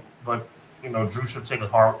 Yeah, well, but you know, Drew should take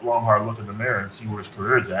a long, hard look in the mirror and see where his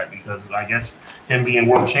career is at, because I guess him being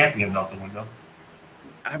world champion is out the window.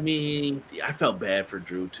 I mean, I felt bad for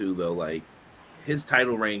Drew too, though. Like, his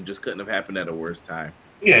title reign just couldn't have happened at a worse time.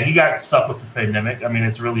 Yeah, he got stuck with the pandemic. I mean,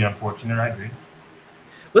 it's really unfortunate. I agree.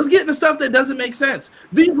 Let's get into stuff that doesn't make sense.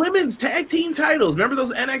 The women's tag team titles. Remember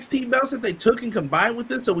those NXT belts that they took and combined with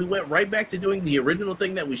this? So we went right back to doing the original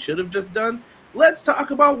thing that we should have just done. Let's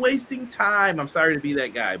talk about wasting time. I'm sorry to be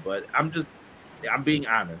that guy, but I'm being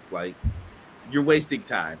honest. Like, you're wasting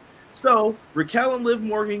time. So Raquel and Liv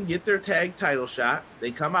Morgan get their tag title shot.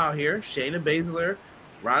 They come out here. Shayna Baszler,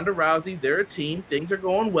 Ronda Rousey, they're a team. Things are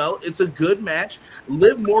going well. It's a good match.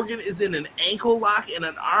 Liv Morgan is in an ankle lock and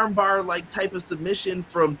an armbar-like type of submission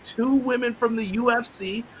from two women from the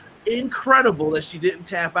UFC. Incredible that she didn't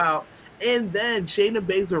tap out. And then Shayna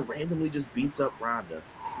Baszler randomly just beats up Ronda.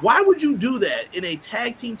 Why would you do that in a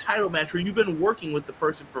tag team title match where you've been working with the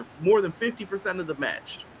person for more than 50% of the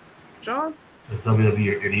match? Sean?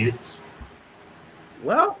 WWE are idiots.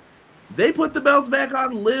 Well, they put the belts back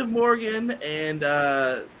on Liv Morgan and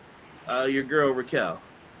your girl Raquel.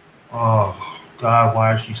 Oh, God,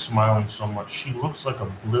 why is she smiling so much? She looks like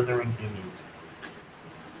a blithering idiot.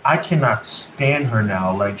 I cannot stand her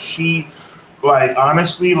now. Like,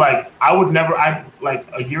 honestly, like, like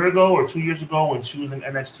a year ago or 2 years ago when she was in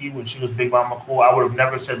NXT, when she was Big Mama Cool, I would have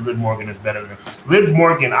never said Liv Morgan is better than her. Liv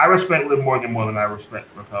Morgan, I respect Liv Morgan more than I respect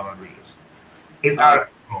Raquel Rodriguez. It's out of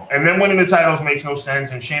control. And then winning the titles makes no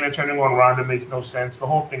sense, and Shayna turning on Ronda makes no sense. The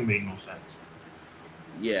whole thing made no sense.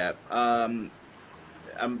 Yeah.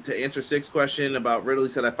 To answer Six's question about Riddle, he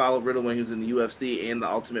said, I followed Riddle when he was in the UFC and the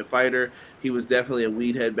Ultimate Fighter. He was definitely a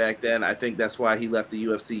weed head back then. I think that's why he left the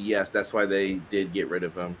UFC. Yes, that's why they did get rid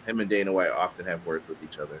of him. Him and Dana White often have words with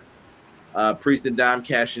each other. Priest and Dom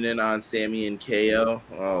cashing in on Sammy and KO.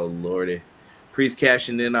 Oh lordy. Priest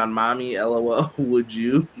cashing in on Mommy. LOL. Would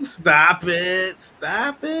you stop it?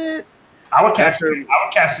 Stop it. I would catch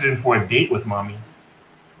it in for a date with Mommy.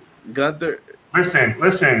 Gunther.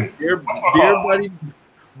 Listen. Dear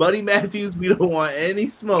Buddy Matthews, we don't want any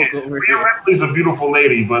smoke over Rhea here. Ripley's a beautiful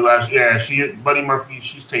lady, but Buddy Murphy,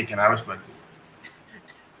 she's taken. I respect it.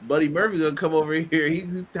 Buddy Murphy gonna come over here.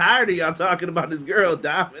 He's tired of y'all talking about his girl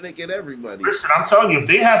Dominic and everybody. Listen, I'm telling you, if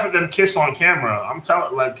they have them kiss on camera, I'm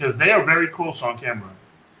telling because they are very close on camera.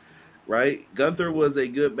 Right? Gunther was a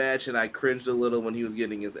good match, and I cringed a little when he was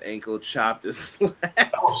getting his ankle chopped and slapped.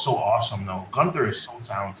 That was so awesome, though. Gunther is so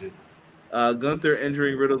talented. Gunther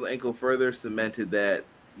injuring Riddle's ankle further cemented that.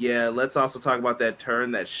 Yeah, let's also talk about that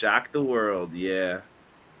turn that shocked the world. Yeah,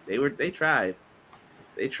 they tried.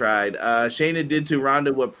 They tried. Shayna did to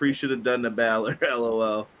Ronda what Priest should have done to Balor.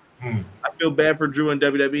 LOL. I feel bad for Drew and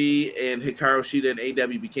WWE, and Hikaru Shida and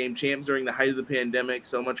AW became champs during the height of the pandemic.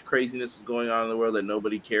 So much craziness was going on in the world that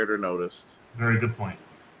nobody cared or noticed. Very good point.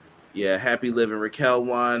 Yeah, happy living. Raquel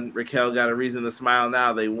won. Raquel got a reason to smile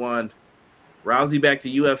now. They won. Rousey back to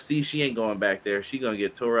UFC. She ain't going back there. She going to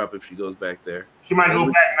get tore up if she goes back there. She might go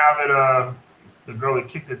back now that the girl that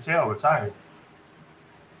kicked her tail retired.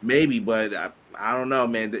 Maybe, but I don't know,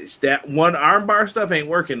 man. That one armbar stuff ain't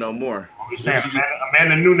working no more. I'm saying,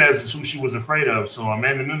 Amanda Nunes is who she was afraid of, so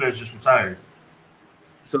Amanda Nunes just retired.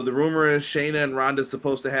 So the rumor is Shayna and Ronda's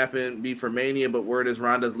supposed to be for Mania, but word is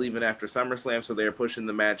Ronda's leaving after SummerSlam, so they're pushing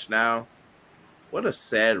the match now. What a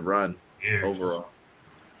sad run overall.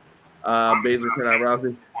 Baszler on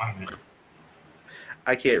Rousey.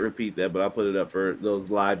 I can't repeat that, but I'll put it up for those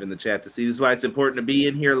live in the chat to see. This is why it's important to be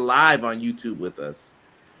in here live on YouTube with us.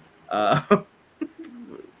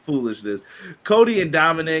 Foolishness. Cody and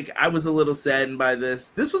Dominic, I was a little saddened by this.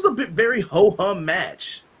 This was a very ho-hum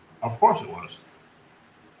match. Of course it was.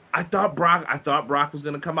 I thought Brock was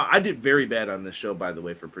going to come out. I did very bad on this show, by the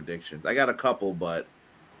way, for predictions. I got a couple, but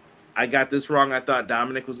I got this wrong. I thought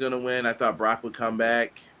Dominic was going to win. I thought Brock would come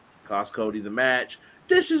back, cost Cody the match.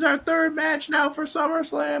 This is our third match now for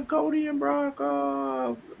SummerSlam, Cody and Brock.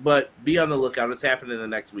 Oh. But be on the lookout. It's happening in the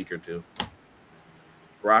next week or two.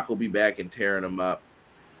 Brock will be back and tearing them up.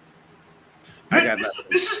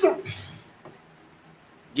 This is the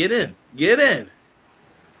get in.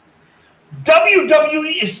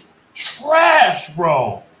 WWE is trash,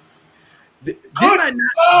 bro. Did I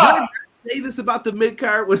not say this about the mid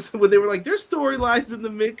card? Was when they were like, there's storylines in the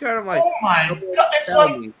mid card. I'm like, oh my god, it's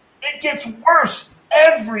like it gets worse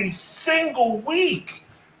every single week.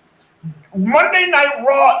 Monday Night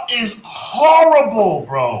Raw is horrible,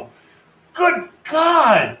 bro. Good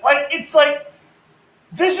God. It's like,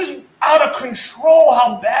 this is out of control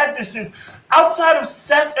how bad this is. Outside of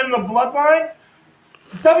Seth and the Bloodline,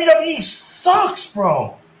 WWE sucks,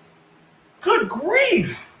 bro. Good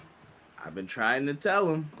grief. I've been trying to tell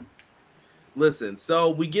them. Listen, so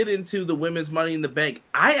we get into the women's Money in the Bank.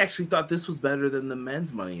 I actually thought this was better than the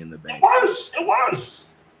men's Money in the Bank. It was.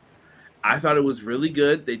 I thought it was really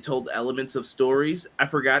good. They told elements of stories. I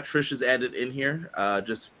forgot Trish is added in here.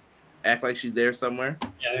 Just act like she's there somewhere.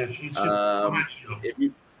 Yeah, she's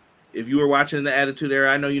if you were watching the Attitude Era,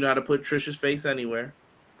 I know you know how to put Trish's face anywhere.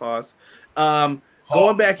 Pause.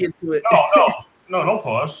 Going back into it. No, no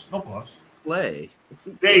pause. No pause. Play.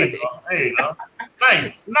 There you go.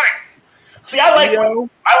 Nice. See, I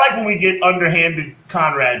like when we get underhanded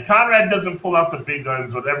Conrad. Conrad doesn't pull out the big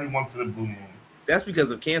guns, but every once in a blue moon. That's because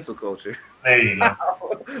of cancel culture. There you go.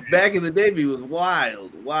 Back in the day, he was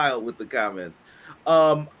wild with the comments.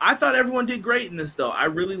 I thought everyone did great in this, though. I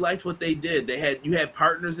really liked what they did. You had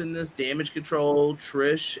partners in this, Damage Control,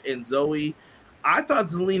 Trish, and Zoe. I thought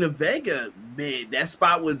Zelina Vega made that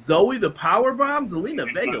spot with Zoe, the power bomb.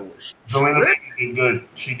 Zelina Vega did good.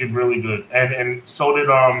 She did really good, and so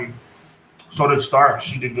did Stark.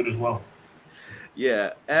 She did good as well.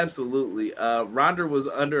 Yeah, absolutely. Ronda was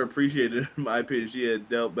underappreciated in my opinion. She had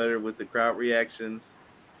dealt better with the crowd reactions.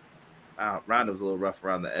 Ronda was a little rough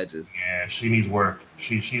around the edges. Yeah, she needs work.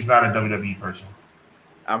 She's not a WWE person.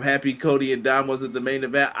 I'm happy Cody and Dom was at the main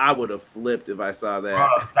event. I would have flipped if I saw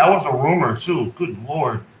that. That was a rumor too. Good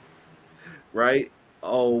Lord. Right?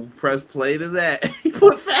 Oh, press play to that. He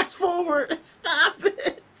put fast forward. Stop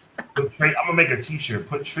it. I'm gonna make a t-shirt.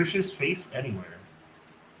 Put Trish's face anywhere.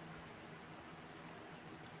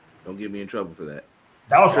 Don't get me in trouble for that.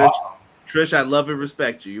 That was awesome. Trish, I love and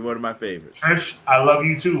respect you. You're one of my favorites. Trish, I love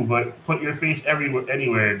you too, but put your face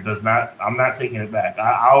anywhere does not. I'm not taking it back.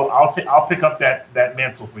 I'll pick up that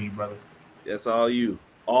mantle for you, brother. That's all you.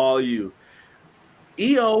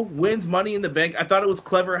 Io wins Money in the Bank. I thought it was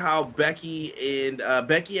clever how Becky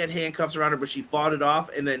had handcuffs around her, but she fought it off,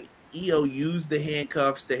 and then Io used the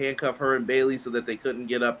handcuffs to handcuff her and Bayley so that they couldn't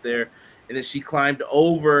get up there, and then she climbed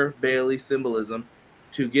over Bayley's symbolism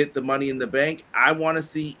to get the Money in the Bank. I want to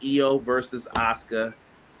see Io versus Asuka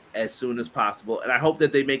as soon as possible, and I hope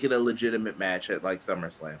that they make it a legitimate match at like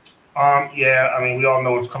SummerSlam. Yeah, I mean, we all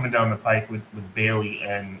know it's coming down the pike with Bayley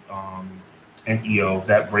and Io.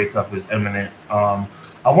 That breakup is imminent. I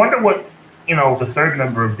wonder what the third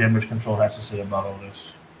member of Damage Control has to say about all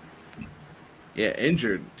this. Yeah,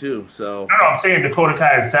 injured too. So no, I'm saying Dakota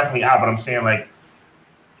Kai is definitely out, but I'm saying like,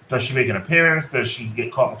 does she make an appearance? Does she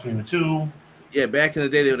get caught between the two? Yeah, back in the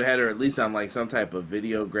day, they would have had her at least on like some type of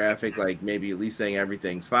video graphic, like maybe at least saying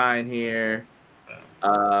everything's fine here.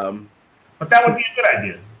 But that would be a good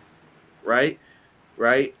idea, right?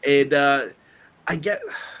 And I get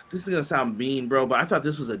this is gonna sound mean, bro, but I thought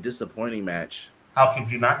this was a disappointing match. How could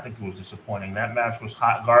you not think it was disappointing? That match was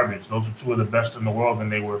hot garbage. Those are two of the best in the world,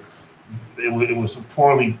 and it was a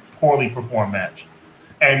poorly performed match.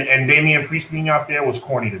 And Damian Priest being out there was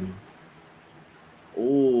corny to me.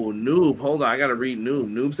 Oh, Noob. Hold on. I got to read Noob.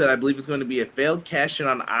 Noob said, I believe it's going to be a failed cash in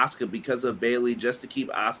on Asuka because of Bayley just to keep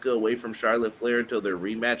Asuka away from Charlotte Flair until their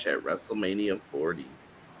rematch at WrestleMania 40.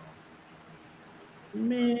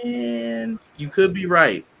 Man, you could be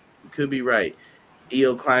right.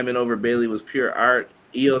 Io climbing over Bayley was pure art.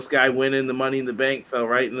 Io Sky winning the Money in the Bank fell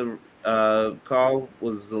right in the call.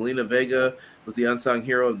 Was Zelina Vega was the unsung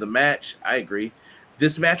hero of the match. I agree.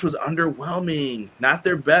 This match was underwhelming. Not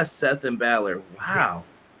their best, Seth and Balor. Wow.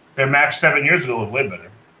 Their match 7 years ago was way better.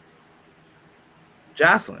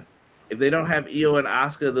 Jocelyn, if they don't have Io and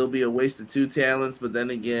Asuka, they'll be a waste of two talents. But then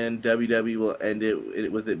again, WWE will end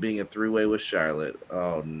it with it being a three-way with Charlotte.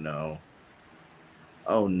 Oh, no.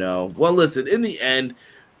 Well, listen, in the end,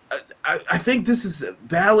 I think this is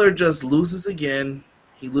Balor just loses again.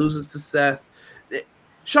 He loses to Seth.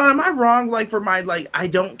 Sean, am I wrong? Like for my I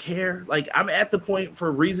don't care. Like I'm at the point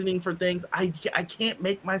for reasoning for things. I can't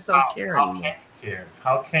make myself care anymore.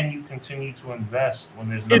 How can you continue to invest when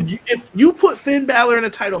there's no? If you put Finn Balor in a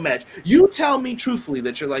title match, you tell me truthfully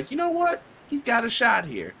that you're like, you know what? He's got a shot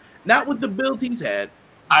here. Not with the build he's had.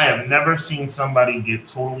 I have never seen somebody get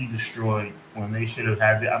totally destroyed when they should have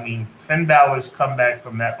had I mean, Finn Balor's comeback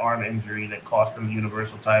from that arm injury that cost him the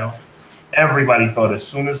Universal title. Everybody thought as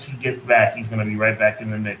soon as he gets back, he's going to be right back in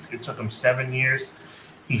the mix. It took him 7 years.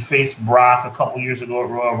 He faced Brock a couple years ago at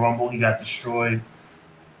Royal Rumble. He got destroyed.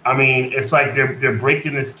 I mean, it's like they're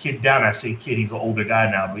breaking this kid down. I say kid, he's an older guy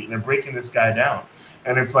now, but they're breaking this guy down.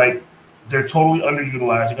 And it's like they're totally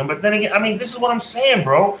underutilizing him. But then again, I mean, this is what I'm saying,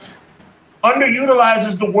 bro. Underutilized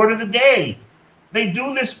is the word of the day. They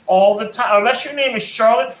do this all the time. Unless your name is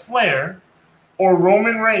Charlotte Flair or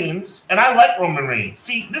Roman Reigns, and I like Roman Reigns.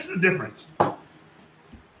 See, this is the difference.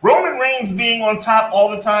 Roman Reigns being on top all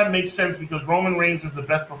the time makes sense because Roman Reigns is the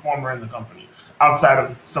best performer in the company, outside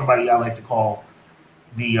of somebody I like to call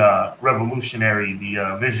the revolutionary,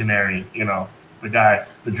 the visionary, the guy,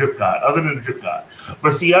 the drip god, other than the drip god.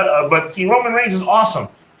 But see, Roman Reigns is awesome.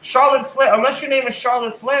 Charlotte Flair, unless your name is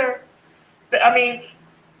Charlotte Flair, I mean,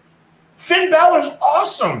 Finn Balor's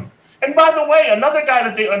awesome. And by the way, another guy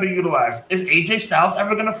that they underutilized, is AJ Styles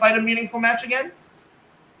ever going to fight a meaningful match again?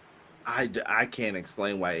 I can't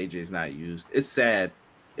explain why AJ's not used. It's sad.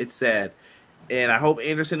 And I hope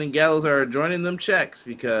Anderson and Gallows are joining them checks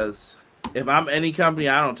because if I'm any company,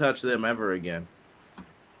 I don't touch them ever again.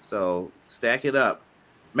 So stack it up.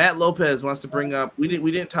 Matt Lopez wants to bring up, we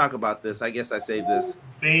didn't talk about this. I guess I saved this.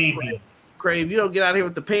 Baby. Crave, you don't get out of here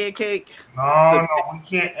with the pancake. No, we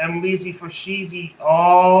can't. I'm lazy for cheesy.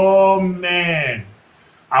 Oh, man.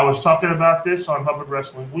 I was talking about this on Hubbard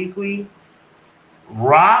Wrestling Weekly.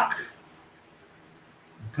 Rock,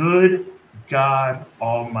 good God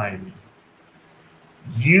Almighty.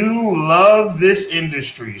 You love this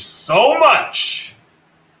industry so much,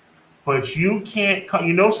 but you can't.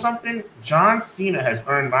 You know something? John Cena has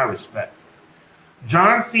earned my respect.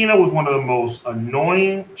 John Cena was one of the most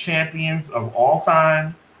annoying champions of all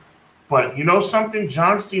time. But you know something?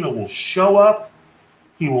 John Cena will show up.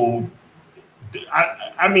 He will.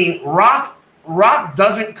 I mean, Rock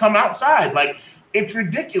doesn't come outside. Like, it's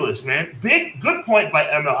ridiculous, man. Good point by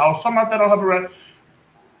ML. I was talking about that on Hubbard.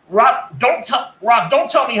 Rock, don't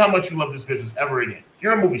tell me how much you love this business ever again.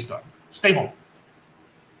 You're a movie star. Stay home.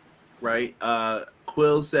 Right.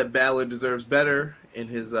 Quill said Balor deserves better in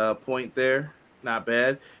his point there. Not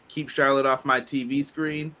bad. Keep Charlotte off my TV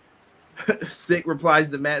screen. Sick replies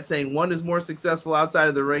to Matt saying one is more successful outside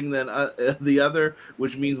of the ring than the other,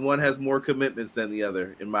 which means one has more commitments than the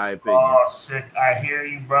other, in my opinion. Oh, Sick, I hear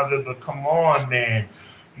you, brother, but come on, man.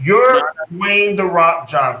 You're Dwayne "The Rock"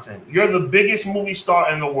 Johnson. You're the biggest movie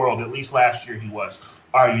star in the world, at least last year he was.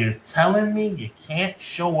 Are you telling me you can't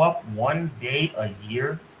show up one day a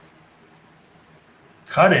year?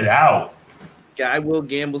 Cut it out. Guy Will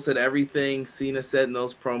Gamble said everything Cena said in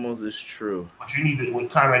those promos is true. But you need to,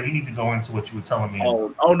 Conrad, you need to go into what you were telling me.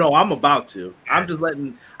 Oh no, I'm about to. Yeah. I'm just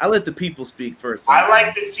I let the people speak first. I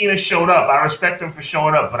like that Cena showed up. I respect him for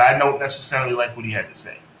showing up, but I don't necessarily like what he had to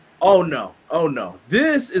say. Oh no.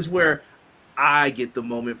 This is where I get the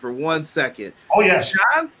moment for 1 second. Oh yes.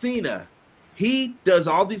 John Cena, he does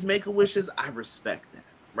all these Make-A-Wishes. I respect that,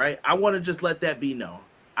 right? I want to just let that be known.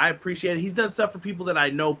 I appreciate it. He's done stuff for people that I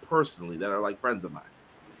know personally that are like friends of mine.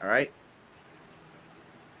 All right.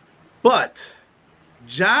 But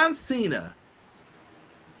John Cena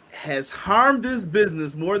has harmed this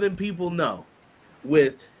business more than people know.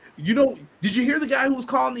 Did you hear the guy who was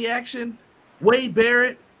calling the action? Wade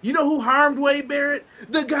Barrett. You know who harmed Wade Barrett?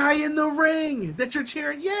 The guy in the ring that you're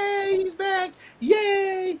cheering. Yay, he's back.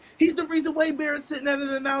 Yay. He's the reason Wade Barrett's sitting at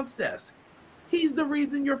an announce desk. He's the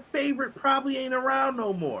reason your favorite probably ain't around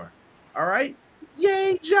no more. All right?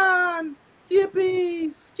 Yay, John.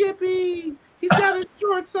 Yippee. Skippy. He's got his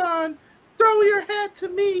shorts on. Throw your hat to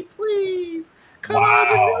me, please. Come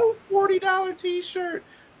on with a new $40 t-shirt.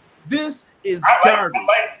 This is garbage.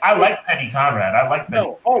 I like Petty Conrad. I like Petty.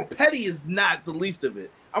 No, Petty is not the least of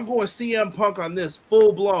it. I'm going CM Punk on this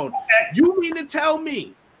full blown. Okay. You mean to tell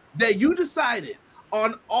me that you decided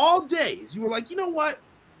on all days, you were like, you know what?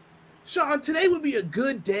 Sean, today would be a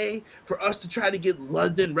good day for us to try to get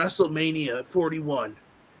London WrestleMania 41.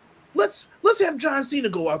 Let's have John Cena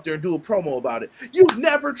go out there and do a promo about it. You've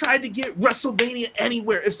never tried to get WrestleMania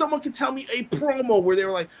anywhere. If someone could tell me a promo where they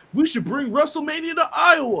were like, we should bring WrestleMania to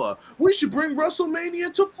Iowa. We should bring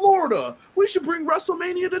WrestleMania to Florida. We should bring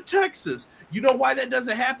WrestleMania to Texas. You know why that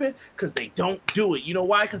doesn't happen? Because they don't do it. You know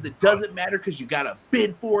why? Because it doesn't matter because you got to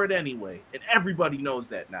bid for it anyway. And everybody knows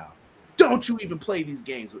that now. Don't you even play these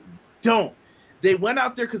games with me. Don't. They went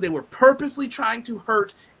out there because they were purposely trying to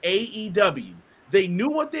hurt AEW. They knew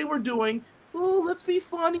what they were doing. Oh, let's be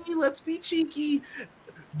funny. Let's be cheeky.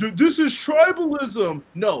 This is tribalism.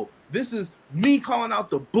 No, this is me calling out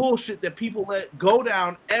the bullshit that people let go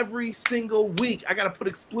down every single week. I got to put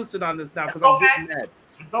explicit on this now because I'm getting mad.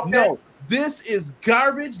 It's okay. No, this is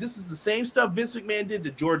garbage. This is the same stuff Vince McMahon did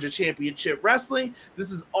to Georgia Championship Wrestling.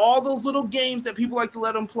 This is all those little games that people like to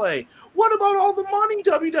let them play. What about all the money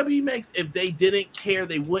WWE makes? If they didn't care,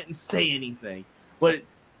 they wouldn't say anything. But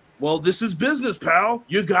well, this is business, pal.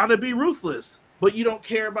 You got to be ruthless. But you don't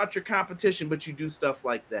care about your competition, but you do stuff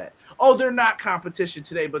like that. Oh, they're not competition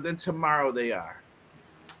today, but then tomorrow they are.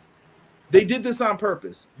 They did this on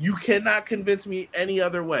purpose. You cannot convince me any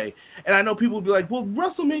other way. And I know people will be like, well,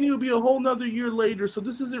 WrestleMania will be a whole nother year later, so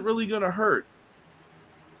this isn't really going to hurt.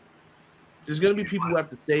 There's going to be people who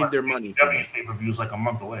have to save their money. WWE pay-per-view is like a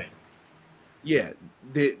month away. Yeah,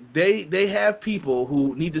 they have people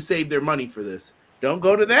who need to save their money for this. Don't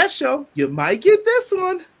go to that show. You might get this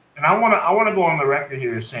one. And I want to go on the record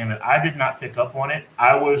here saying that I did not pick up on it.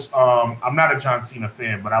 I was I'm not a John Cena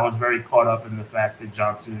fan, but I was very caught up in the fact that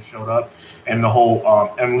John Cena showed up and the whole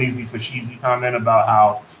Emleezy Fashizi comment about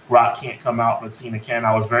how Rock can't come out but Cena can.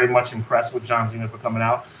 I was very much impressed with John Cena for coming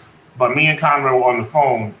out. But me and Conrad were on the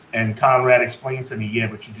phone, and Conrad explained to me, yeah,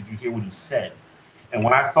 but did you hear what he said? And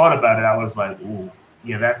when I thought about it, I was like, ooh.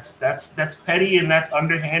 Yeah, that's petty and that's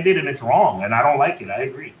underhanded and it's wrong and I don't like it. I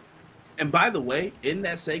agree. And by the way, in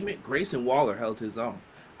that segment, Grayson Waller held his own.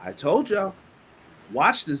 I told y'all,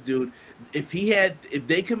 watch this dude. If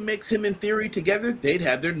they could mix him in theory together, they'd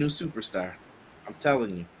have their new superstar. I'm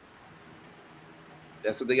telling you.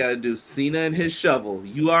 That's what they got to do. Cena and his shovel.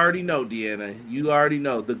 You already know, Deanna. You already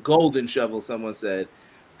know. The golden shovel, someone said.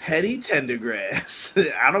 Petty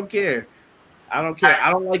Tendergrass. I don't care. I don't care.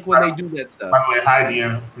 I don't like when they do that stuff. By the way, hi,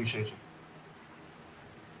 Deanna. Appreciate you.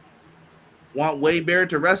 Want Wade Barrett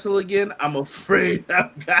to wrestle again? I'm afraid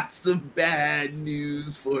I've got some bad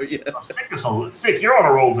news for you. Sick. You're on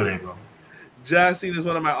a roll today, bro. John Cena is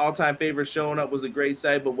one of my all-time favorites. Showing up was a great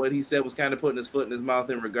sight, but what he said was kind of putting his foot in his mouth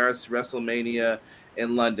in regards to WrestleMania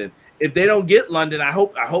in London. If they don't get London, I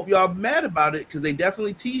hope y'all mad about it because they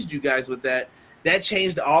definitely teased you guys with that. That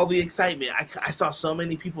changed all the excitement. I saw so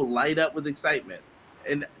many people light up with excitement.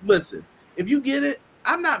 And listen, if you get it,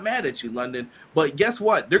 I'm not mad at you, London. But guess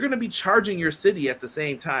what? They're going to be charging your city at the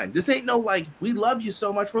same time. This ain't no like, we love you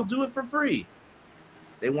so much, we'll do it for free.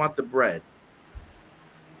 They want the bread.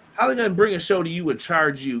 How are they going to bring a show to you and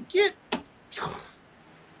charge you? Get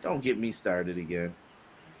Don't get me started again.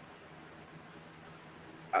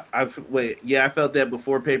 I felt that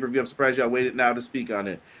before pay-per-view. I'm surprised y'all waited now to speak on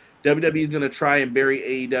it. WWE is going to try and bury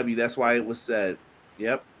AEW. That's why it was said.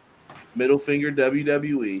 Yep. Middle finger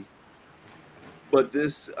WWE. But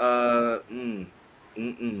this,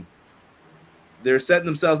 they're setting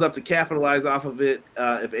themselves up to capitalize off of it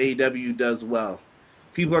if AEW does well.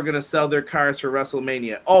 People are going to sell their cars for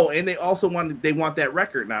WrestleMania. Oh, and they also want that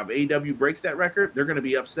record now. If AEW breaks that record, they're going to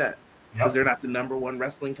be upset because they're not the #1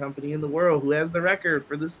 wrestling company in the world who has the record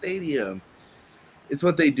for the stadium. It's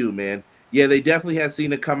what they do, man. Yeah, they definitely had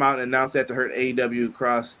Cena come out and announce that to hurt AEW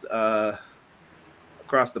across the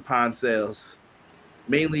pond sales.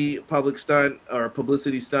 Mainly public stunt or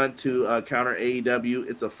publicity stunt to counter AEW.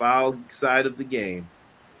 It's a foul side of the game.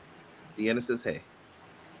 Deanna says, hey.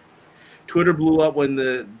 Twitter blew up when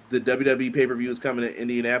the WWE pay-per-view was coming to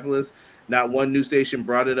Indianapolis. Not one news station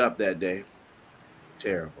brought it up that day.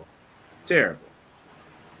 Terrible. Terrible.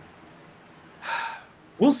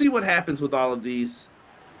 We'll see what happens with all of these.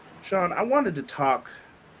 Sean, I wanted to talk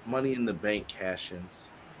Money in the Bank cash-ins.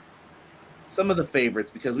 Some of the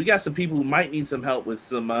favorites, because we got some people who might need some help with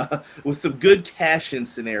some good cash-in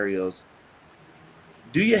scenarios.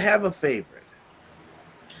 Do you have a favorite?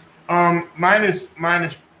 Mine is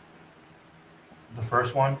the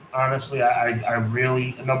first one. Honestly, I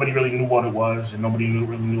really, nobody really knew what it was, and nobody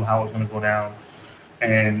really knew how it was going to go down.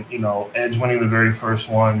 And Edge winning the very first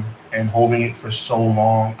one and holding it for so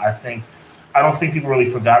long, I don't think people really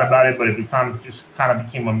forgot about it, but it kind of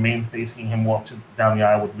became a mainstay seeing him walk down the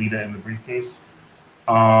aisle with Lita in the briefcase.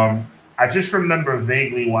 I just remember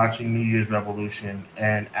vaguely watching New Year's Revolution,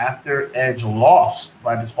 and after Edge lost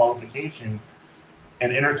by disqualification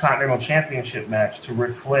an Intercontinental Championship match to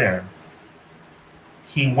Ric Flair,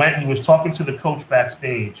 he was talking to the coach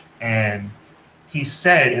backstage, and he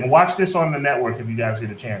said, and watch this on the network if you guys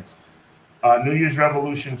get a chance, New Year's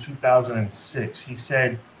Revolution 2006, he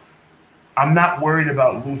said, I'm not worried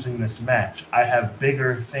about losing this match. I have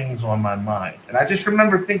bigger things on my mind. And I just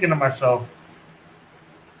remember thinking to myself,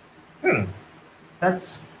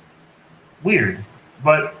 that's weird.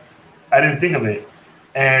 But I didn't think of it.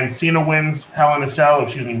 And Cena wins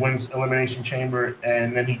wins Elimination Chamber,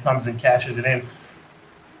 and then he comes and cashes it in.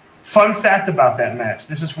 Fun fact about that match.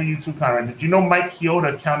 This is for you too, Conrad. Did you know Mike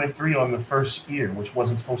Chioda counted 3 on the first spear, which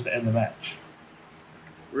wasn't supposed to end the match?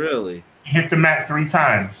 Really? He hit the mat 3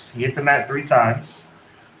 times. But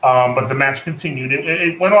the match continued.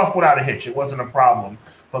 It went off without a hitch. It wasn't a problem.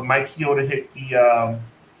 But Mike Chioda hit the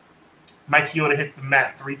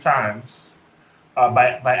mat 3 times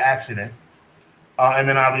by accident. And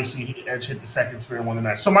then obviously Edge hit the second spear and won the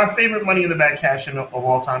match. So my favorite Money in the Bank cash-in of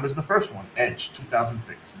all time is the first one, Edge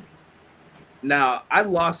 2006. Now, I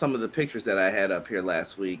lost some of the pictures that I had up here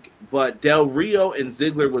last week, but Del Rio and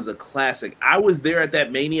Ziggler was a classic. I was there at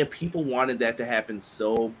that Mania. People wanted that to happen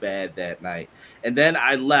so bad that night. And then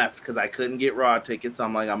I left because I couldn't get Raw tickets. So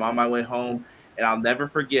I'm like, I'm on my way home, and I'll never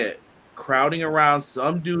forget crowding around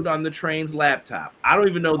some dude on the train's laptop. I don't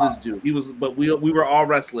even know this dude. But we were all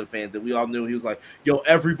wrestling fans, and we all knew he was like, yo,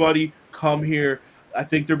 everybody come here. I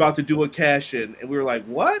think they're about to do a cash-in. And we were like,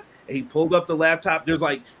 what? And he pulled up the laptop. There's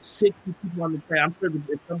like 60 people on the train. I'm sure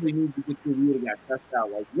if somebody needs to get through, we would have got cussed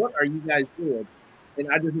out. Like, what are you guys doing? And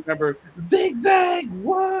I just remember zigzag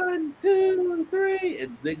 1, 2, 3,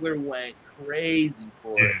 and Ziggler went crazy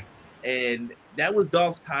for it. And that was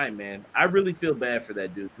Dolph's time, man. I really feel bad for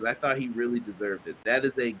that dude because I thought he really deserved it. That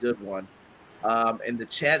is a good one. And the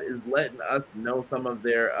chat is letting us know some of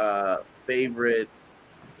their favorite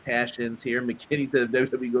cash-ins here. McKinney said if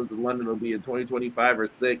WWE goes to London, it'll be in 2025 or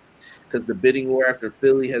 6 because the bidding war after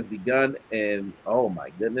Philly has begun. And oh my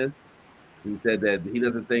goodness, he said that he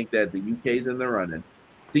doesn't think that the UK's in the running.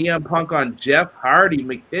 CM Punk on Jeff Hardy.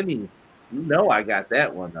 McKinney, you know I got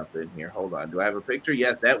that one up in here. Hold on. Do I have a picture?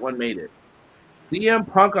 Yes, that one made it.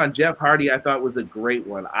 CM Punk on Jeff Hardy I thought was a great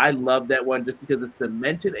one. I love that one just because it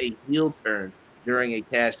cemented a heel turn during a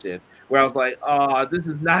cash-in where I was like, oh, this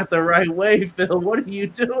is not the right way, Phil. What are you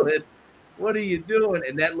doing? What are you doing?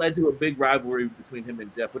 And that led to a big rivalry between him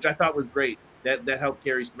and Jeff, which I thought was great. That helped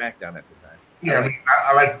carry SmackDown at the time. Yeah,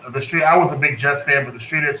 I like the Street. I was a big Jeff fan, but the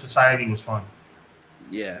Street Edge Society was fun.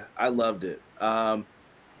 Yeah, I loved it. Trying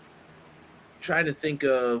to think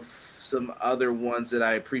of some other ones that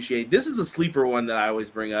I appreciate. This is a sleeper one that I always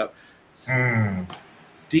bring up.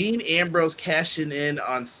 Dean Ambrose cashing in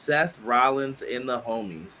on Seth Rollins and the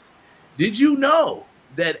homies. Did you know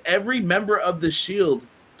that every member of the Shield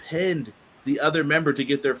pinned the other member to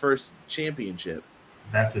get their first championship?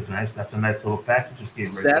 That's a nice little fact you just gave.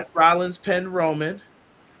 Seth Rollins pinned Roman.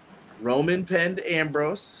 Roman pinned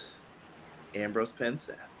Ambrose. Ambrose Penn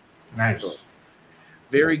Seth. Nice. So,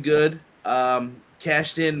 very good.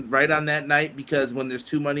 Cashed in right on that night because when there's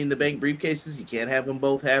 2 Money in the Bank briefcases, you can't have them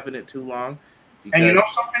both having it too long. And you know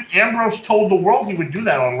something? Ambrose told the world he would do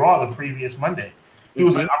that on Raw the previous Monday. He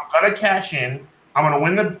was like, I'm going to cash in. I'm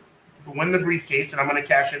going to win the briefcase, and I'm going to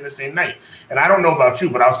cash in the same night. And I don't know about you,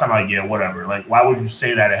 but I was kind of like, yeah, whatever. Like, why would you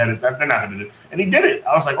say that ahead of that? They're not going to do it. And he did it.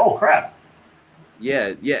 I was like, oh, crap.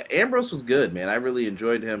 Yeah. Ambrose was good, man. I really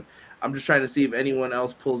enjoyed him. I'm just trying to see if anyone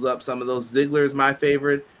else pulls up some of those. Ziggler is my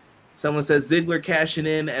favorite. Someone says Ziggler cashing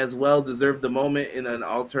in as well deserved the moment in an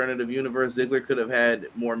alternative universe. Ziggler could have had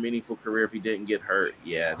more meaningful career if he didn't get hurt.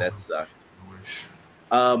 Yeah, that sucked.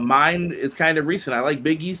 Mine is kind of recent. I like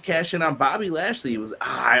Big E's cashing on Bobby Lashley. It was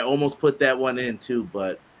I almost put that one in too,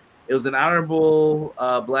 but it was an honorable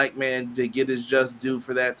black man to get his just due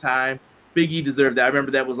for that time. Big E deserved that. I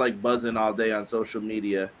remember that was like buzzing all day on social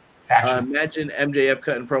media. Imagine MJF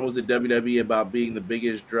cutting promos at WWE about being the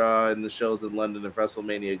biggest draw in the shows in London if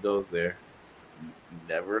WrestleMania goes there. You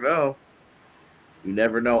never know. You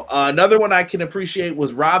never know. Another one I can appreciate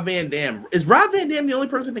was Rob Van Dam. Is Rob Van Dam the only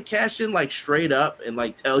person to cash in like straight up and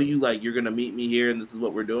like tell you like you're gonna meet me here and this is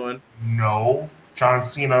what we're doing? No. John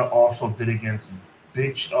Cena also did against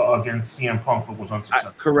CM Punk, but was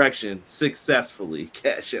unsuccessful. Correction, successfully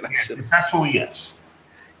cash in. Yeah, successfully, yes.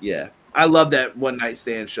 Yeah. I love that One Night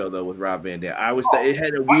Stand show though with Rob Van Dam. I was it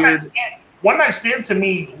had a weird One Night Stand to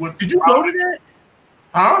me. Did you go to that?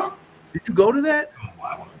 Huh? Did you go to that? Oh,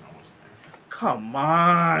 I wasn't there. Come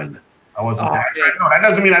on. I wasn't there. No, that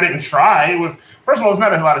doesn't mean I didn't try. It was first of all, there's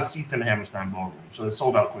not a lot of seats in the Hammerstein Ballroom, so it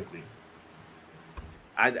sold out quickly.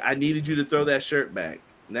 I needed you to throw that shirt back.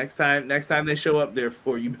 Next time they show up there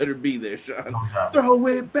for you better be there, Sean. Throw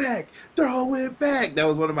it back. Throw it back. That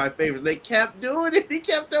was one of my favorites. They kept doing it. He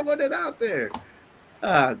kept throwing it out there.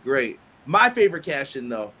 Great. My favorite cash in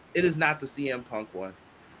though, it is not the CM Punk one.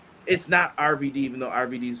 It's not RVD, even though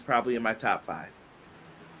RVD is probably in my top 5.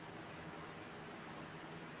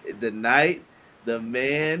 The night the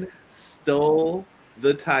man stole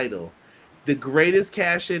the title. The greatest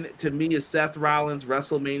cash in to me is Seth Rollins,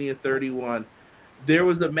 WrestleMania 31. There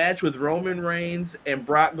was a match with Roman Reigns and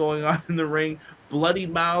Brock going on in the ring. Bloody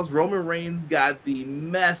mouths. Roman Reigns got the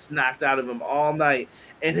mess knocked out of him all night.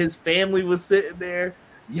 And his family was sitting there.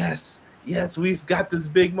 Yes, we've got this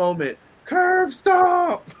big moment. Curb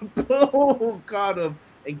stomp. Boom. Caught him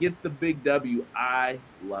and gets the big W. I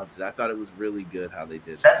loved it. I thought it was really good how they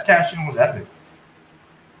did that. Seth's cash in was epic.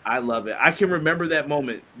 I love it. I can remember that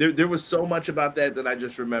moment. There was so much about that I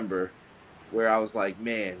just remember. Where I was like,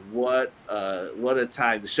 man, what a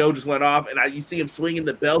time. The show just went off, and you see him swinging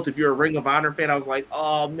the belt. If you're a Ring of Honor fan, I was like,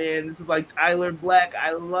 oh, man, this is like Tyler Black.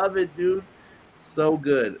 I love it, dude. So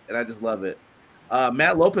good, and I just love it.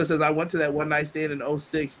 Matt Lopez says, I went to that One Night Stand in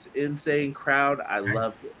 2006. Insane crowd. I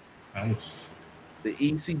loved it. Nice. The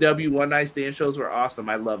ECW One Night Stand shows were awesome.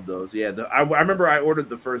 I love those. Yeah, I remember I ordered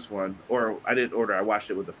the first one, or I didn't order. I watched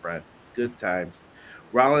it with a friend. Good times.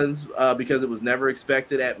 Rollins, because it was never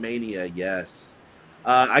expected at Mania. Yes.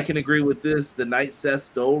 I can agree with this. The night Seth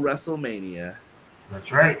stole WrestleMania.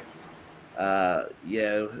 That's right.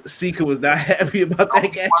 Yeah. Sika was not happy about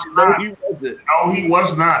that catch. No, he wasn't. No, he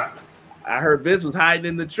was not. I heard Vince was hiding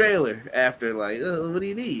in the trailer after, like, oh, what do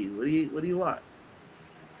you need? What do you want?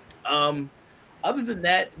 Other than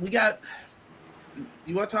that, we got.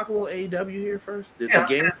 You want to talk a little AEW here first? The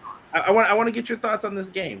game. I want to get your thoughts on this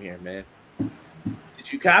game here, man.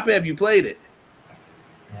 Did you copy it? Have you played it?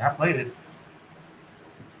 Yeah, I played it.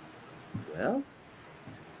 Well,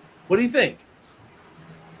 what do you think?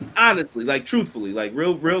 Honestly, like truthfully, like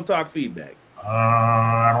real talk feedback.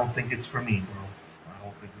 I don't think it's for me, bro. I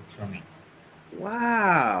don't think it's for me.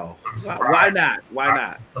 Wow. Why not? Why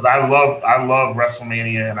not? Because I love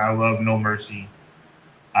WrestleMania and I love No Mercy.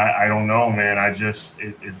 I don't know, man.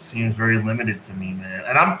 It seems very limited to me, man.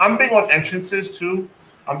 And I'm big on entrances too.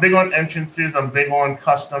 I'm big on entrances. I'm big on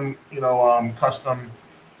custom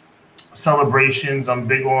celebrations. I'm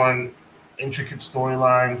big on intricate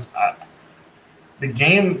storylines. The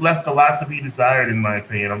game left a lot to be desired, in my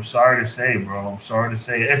opinion. I'm sorry to say, bro. I'm sorry to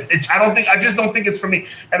say. I just don't think it's for me.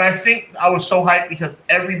 And I think I was so hyped because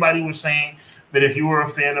everybody was saying that if you were a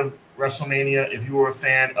fan of WrestleMania, if you were a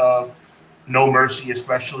fan of No Mercy,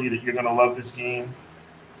 especially, that you're gonna love this game.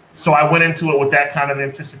 So I went into it with that kind of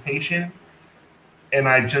anticipation. And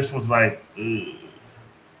I just was like, ugh.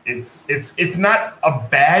 It's not a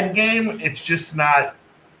bad game. It's just not.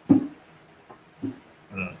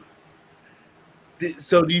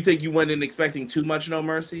 So do you think you went in expecting too much No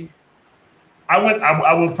Mercy?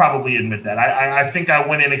 I will probably admit that. I think I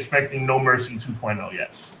went in expecting No Mercy 2.0.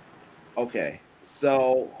 Yes. Okay.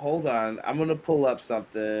 So hold on, I'm gonna pull up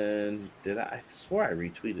something. I swore I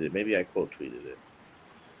retweeted it. Maybe I quote tweeted it.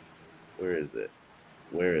 Where is it?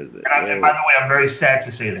 Where is it? And by the way, I'm very sad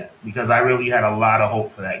to say that because I really had a lot of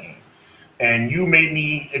hope for that game. And you made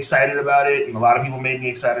me excited about it, and a lot of people made me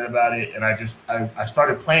excited about it. And I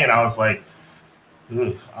started playing. I was like,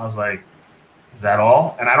 ugh. I was like, is that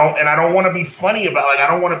all? And I don't want to be funny about, like, I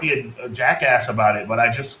don't want to be a jackass about it, but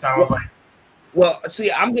I just kind of was like, well, see,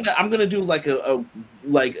 I'm gonna do like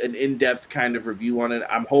like an in-depth kind of review on it.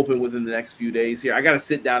 I'm hoping within the next few days here. I got to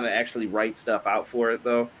sit down and actually write stuff out for it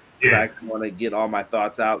though, because I want to get all my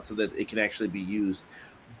thoughts out so that it can actually be used.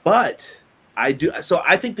 But I do. So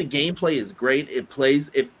I think the gameplay is great. It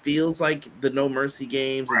feels like the No Mercy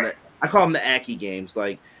games, and I call them the Aki games.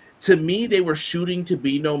 Like, to me, they were shooting to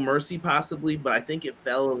be No Mercy possibly, but I think it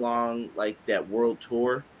fell along like that World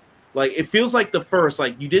Tour. Like, it feels like the first,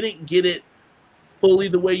 like you didn't get it fully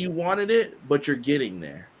the way you wanted it, but you're getting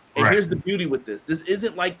there. And here's the beauty with this. This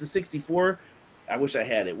isn't like the 64. I wish I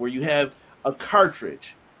had it, where you have a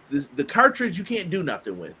cartridge. The cartridge you can't do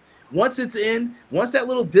nothing with. Once it's in, once that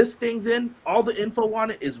little disc thing's in, all the info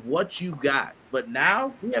on it is what you got. But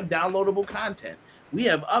now we have downloadable content. We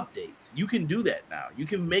have updates. You can do that now. You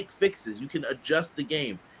can make fixes. You can adjust the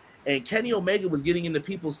game. And Kenny Omega was getting into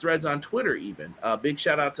people's threads on Twitter even. Big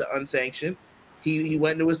shout out to Unsanctioned. He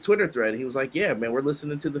went into his Twitter thread. He was like, yeah, man, we're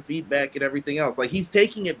listening to the feedback and everything else. Like, he's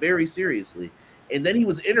taking it very seriously. And then he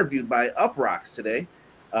was interviewed by Uprocks today.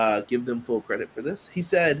 Give them full credit for this. He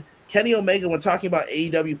said, Kenny Omega, when talking about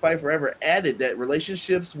AEW Fight Forever, added that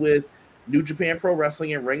relationships with New Japan Pro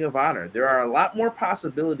Wrestling and Ring of Honor, there are a lot more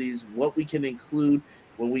possibilities what we can include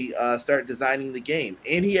when we start designing the game.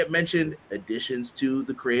 And he had mentioned additions to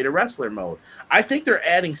the Create a Wrestler mode. I think they're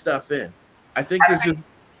adding stuff in. I think there's just...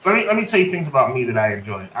 Let me tell you things about me that I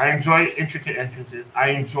enjoy. I enjoy intricate entrances. I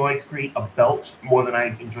enjoy create a belt more than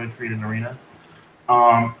I enjoy create an arena.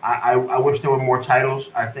 I wish there were more titles.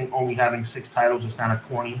 I think only having 6 titles is kind of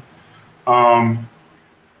corny. Not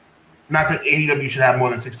that AEW should have more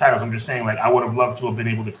than 6 titles. I'm just saying, like, I would have loved to have been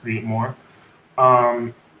able to create more.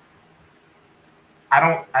 I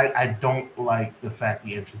don't like the fact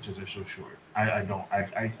the entrances are so short. I don't.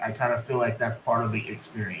 I kind of feel like that's part of the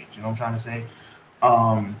experience. You know what I'm trying to say?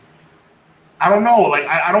 I don't know. Like,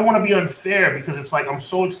 I don't want to be unfair because it's like I'm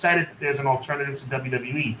so excited that there's an alternative to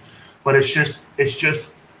WWE, but it's just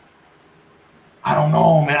I don't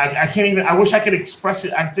know, man. I can't even. I wish I could express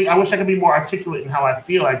it. I wish I could be more articulate in how I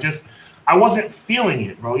feel. I wasn't feeling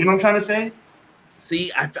it, bro. You know what I'm trying to say?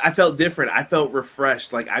 See, I felt different. I felt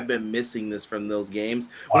refreshed. Like, I've been missing this from those games.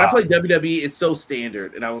 When I play WWE, it's so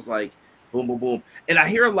standard, and I was like, boom, boom, boom. And I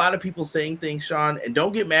hear a lot of people saying things, Sean, and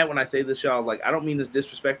don't get mad when I say this, y'all. Like, I don't mean this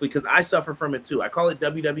disrespectfully because I suffer from it too. I call it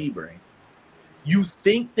WWE brain. You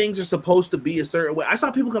think things are supposed to be a certain way. I saw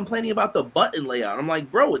people complaining about the button layout. I'm like,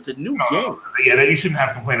 bro, it's a new game. Yeah, you shouldn't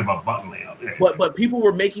have complained about button layout. Yeah. But people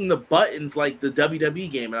were making the buttons like the WWE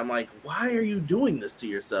game, and I'm like, why are you doing this to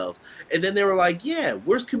yourselves? And then they were like, yeah,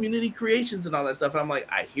 where's community creations and all that stuff? And I'm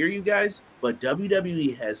like, I hear you guys, but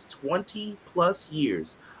WWE has 20 plus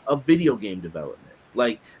years of video game development.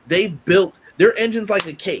 Like, they've built their engines like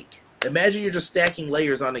a cake. Imagine you're just stacking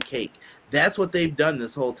layers on a cake. That's what they've done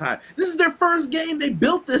this whole time. This is their first game. They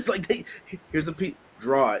built this. Like, here's a piece.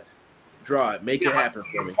 Draw it, make it happen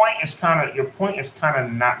for me. Your point is kind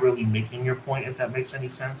of not really making your point, if that makes any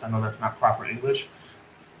sense. I know that's not proper English.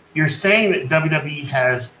 You're saying that WWE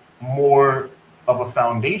has more of a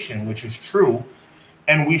foundation, which is true,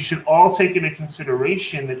 and we should all take into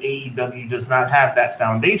consideration that AEW does not have that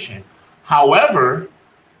foundation. However,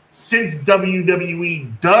 since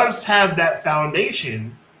WWE does have that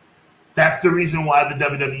foundation, that's the reason why the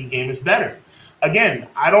WWE game is better. Again,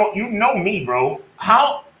 you know me, bro.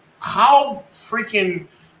 How freaking,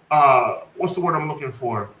 what's the word I'm looking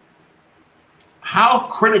for? How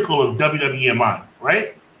critical of WWE am I,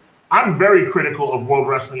 right? I'm very critical of World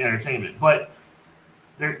Wrestling Entertainment, but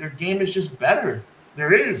their game is just better.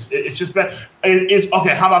 It's just better.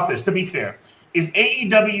 Okay, how about this? To be fair, is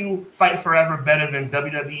AEW Fight Forever better than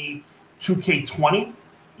WWE 2K20?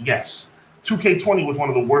 Yes. 2K20 was one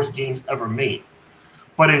of the worst games ever made.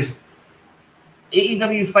 But is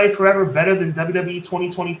AEW Fight Forever better than WWE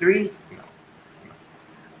 2023? No.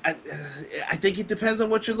 I think it depends on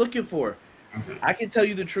what you're looking for. Mm-hmm. I can tell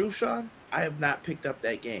you the truth, Sean. I have not picked up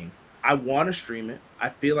that game. I want to stream it. I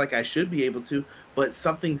feel like I should be able to, but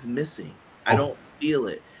something's missing. I don't feel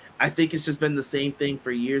it. I think it's just been the same thing for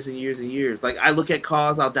years and years and years. Like, I look at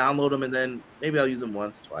calls, I'll download them, and then maybe I'll use them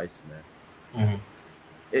once, twice, and then... Mm-hmm.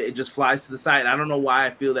 It just flies to the side. I don't know why I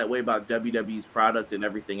feel that way about WWE's product and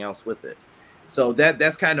everything else with it. So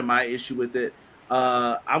that's kind of my issue with it.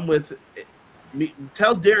 I'm with me.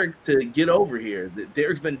 Tell Derek to get over here.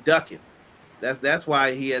 Derek's been ducking. That's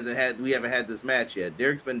why we haven't had this match yet.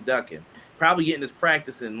 Derek's been ducking, probably getting his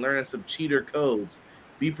practice in, learning some cheater codes.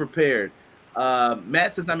 Be prepared.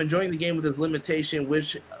 Matt says, I'm enjoying the game with its limitation.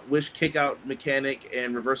 Wish kick out mechanic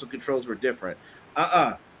and reversal controls were different.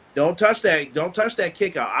 Don't touch that. Don't touch that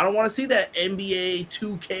kick out. I don't want to see that NBA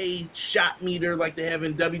 2K shot meter like they have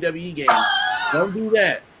in WWE games. Don't do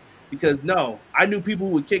that. Because no, I knew people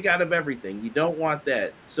who would kick out of everything. You don't want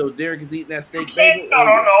that. So Derek is eating that steak bagel. No.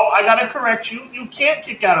 I gotta correct you. You can't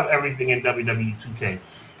kick out of everything in WWE 2K.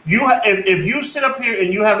 If you sit up here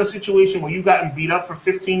and you have a situation where you've gotten beat up for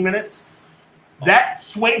 15 minutes, that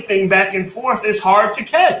swing thing back and forth is hard to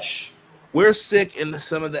catch. We're sick in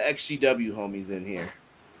some of the XGW homies in here.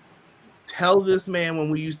 Tell this man when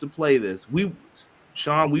we used to play this.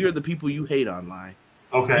 Sean, we are the people you hate online.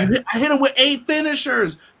 Okay. I hit him with 8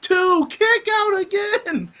 finishers, 2 kick out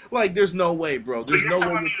again. Like, there's no way, bro. There's no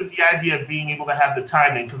way. With the idea of being able to have the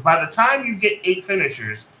timing, because by the time you get 8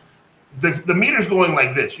 finishers, the meter's going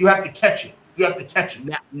like this. You have to catch it.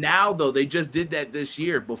 Now, though, they just did that this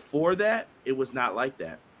year. Before that, it was not like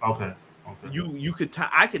that. Okay.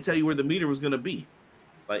 I could tell you where the meter was going to be.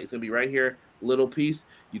 Like, it's going to be right here, little piece.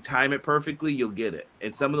 You time it perfectly, you'll get it.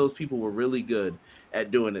 And some of those people were really good at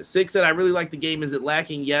doing it. Six said, I really like the game. Is it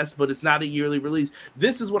lacking? Yes, but it's not a yearly release.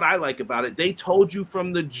 This is what I like about it. They told you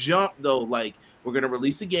from the jump, though, like, we're going to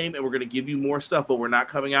release a game and we're going to give you more stuff, but we're not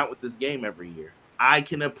coming out with this game every year. I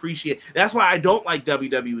can appreciate. That's why I don't like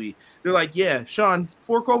WWE. They're like, yeah, Sean,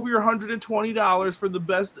 fork over your $120 for the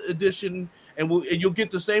best edition, and you'll get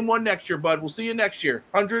the same one next year, bud. We'll see you next year.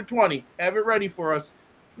 $120. Have it ready for us.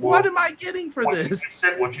 Well, what am I getting for this?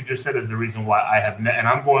 What you just said is the reason why I have, and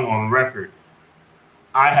I'm going on record.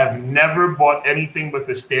 I have never bought anything but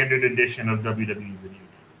the standard edition of WWE video game,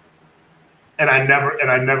 and I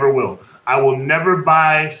never will. I will never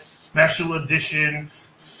buy special edition,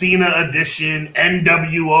 Cena edition,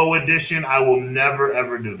 NWO edition. I will never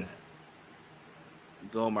ever do that.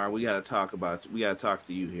 Gomar, we gotta talk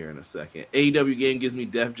to you here in a second. AEW game gives me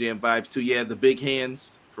Def Jam vibes too. Yeah, the big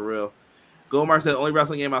hands for real. Gomar said the only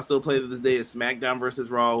wrestling game I'll still play to this day is SmackDown versus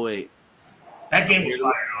Raw 08. That game was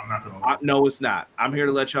fire. I'm not gonna lie. No, it's not. I'm here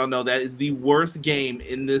to let y'all know that is the worst game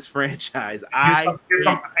in this franchise. Here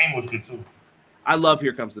Comes the Pain was good too. I love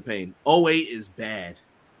Here Comes the Pain. 08 is bad.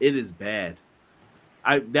 It is bad.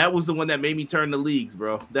 That was the one that made me turn to leagues,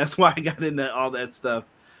 bro. That's why I got into all that stuff.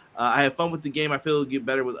 I had fun with the game. I feel it'll get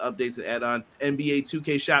better with updates and add-on. NBA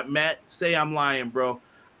 2K shot. Matt, say I'm lying, bro.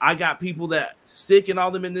 I got people that sick and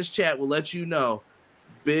all them in this chat will let you know.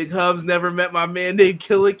 Big Hubs never met my man named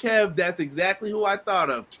Killer Kev. That's exactly who I thought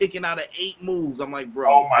of. Kicking out of 8 moves. I'm like,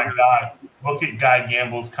 bro. Oh, my God. Look at Guy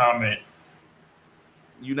Gamble's comment.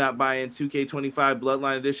 You not buying 2K25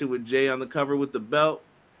 Bloodline Edition with Jay on the cover with the belt?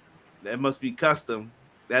 That must be custom.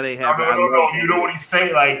 That ain't happening. No. You know what he's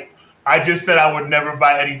saying? Like, I just said I would never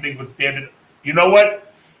buy anything with standard. You know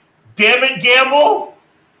what? Damn it, Gamble.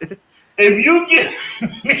 If you give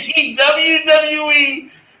me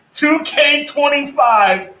WWE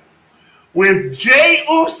 2K25 with Jey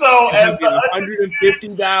Uso as the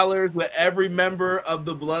 $150 with every member of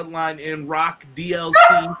the Bloodline in Rock DLC,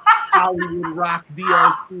 Hollywood Rock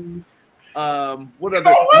DLC. What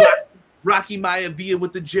other? Rocky Maivia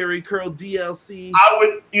with the Jerry Curl DLC. I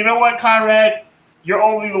would. You know what, Conrad? You're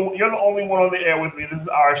the only one on the air with me. This is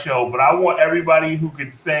our show, but I want everybody who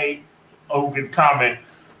could say or who could comment.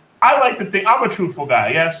 I like to think I'm a truthful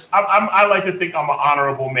guy. Yes, I like to think I'm an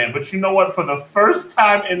honorable man. But you know what? For the first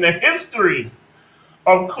time in the history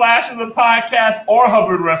of Clash of the Podcast or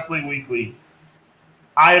Hubbard Wrestling Weekly,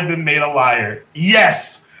 I have been made a liar.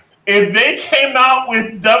 Yes, if they came out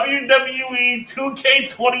with WWE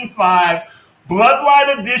 2K25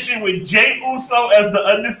 Bloodline Edition with Jey Uso as the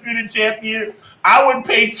undisputed champion, I would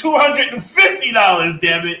pay $250.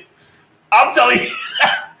 Damn it! I'm telling you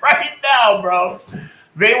that right now, bro.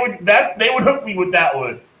 They would hook me with that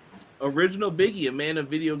one. Original Biggie, a man of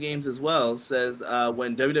video games as well, says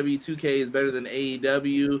when WWE 2K is better than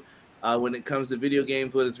AEW when it comes to video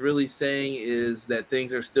games, what it's really saying is that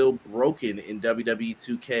things are still broken in WWE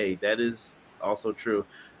 2K. That is also true.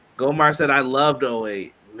 Gomar said, I loved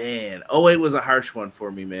 08. Man, 08 was a harsh one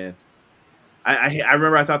for me, man. I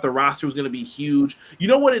remember I thought the roster was going to be huge. You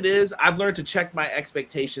know what it is? I've learned to check my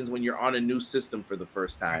expectations when you're on a new system for the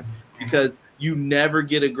first time because you never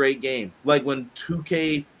get a great game. Like when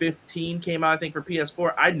 2K15 came out, I think for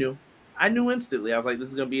PS4, I knew instantly. I was like, this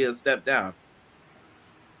is going to be a step down.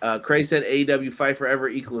 Cray said AEW Fight Forever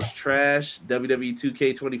equals trash. WWE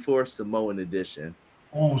 2K24 Samoan edition.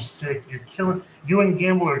 Oh, sick. You're killing. You and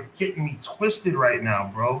Gamble are getting me twisted right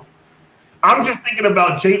now, bro. I'm just thinking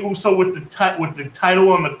about Jey Uso with the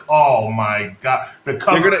title on the. Oh my god, the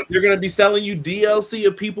cover. They're gonna be selling you DLC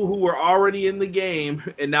of people who were already in the game,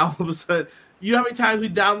 and now all of a sudden, you know how many times we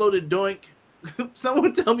downloaded Doink?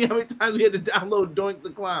 Someone tell me how many times we had to download Doink the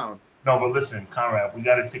Clown. No, but listen, Conrad, we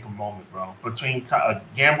got to take a moment, bro. Between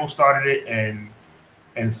Gamble started it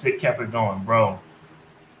and Sick kept it going, bro.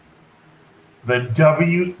 The do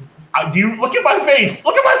you look at my face?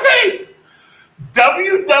 Look at my face.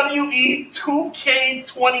 WWE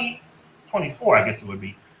 2K24, I guess it would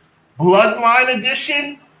be Bloodline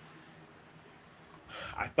Edition.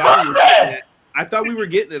 I thought we were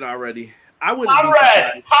getting it already. I wouldn't.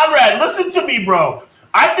 Conrad, listen to me, bro.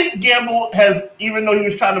 I think Gamble has, even though he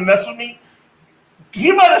was trying to mess with me,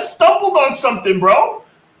 he might have stumbled on something, bro.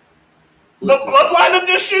 Listen, the Bloodline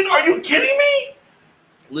Edition? Are you kidding me?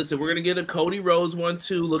 Listen, we're gonna get a Cody Rhodes one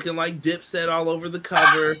too, looking like Dipset all over the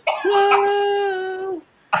cover. Whoa!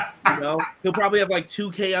 You know, he'll probably have like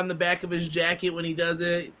 2K on the back of his jacket when he does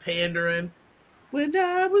it, pandering. When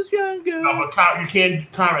I was younger. No, but you can't,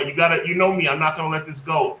 Conrad. You gotta. You know me. I'm not gonna let this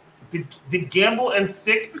go. Did Gamble and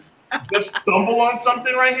Sick just stumble on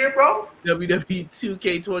something right here, bro? WWE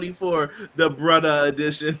 2K24, the Brother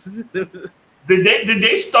Edition. Did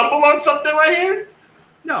they stumble on something right here?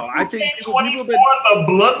 No, I think 24, the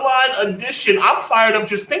Bloodline Edition. I'm fired up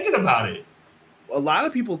just thinking about it. A lot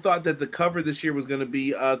of people thought that the cover this year was going to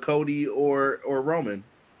be Cody or Roman.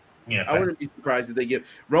 Yeah, I wouldn't be surprised if they give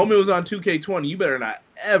Roman was on 2K20. You better not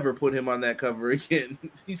ever put him on that cover again.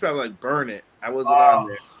 He's probably like, burn it. I wasn't on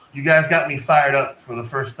there. You guys got me fired up for the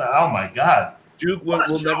first time. Oh my god. Juke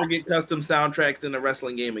will never get custom soundtracks in a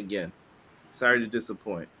wrestling game again. Sorry to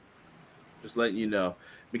disappoint. Just letting you know.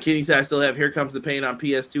 McKinney said I still have Here Comes the Pain on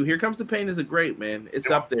PS2. Here Comes the Pain is a great, man.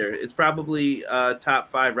 It's up there. It's probably top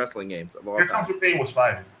 5 wrestling games of all time. Here Comes the Pain was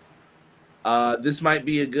fire. This might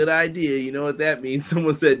be a good idea. You know what that means?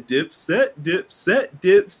 Someone said Dipset, Dipset,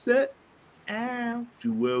 Dipset. Ow.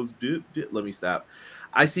 Jewel's dip. Let me stop.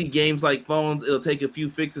 I see games like phones. It'll take a few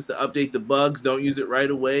fixes to update the bugs. Don't use it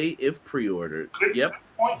right away if pre-ordered. Yep. Good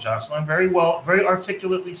point, Jocelyn. Very well, very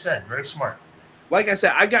articulately said. Very smart. Like I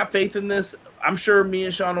said, I got faith in this. I'm sure me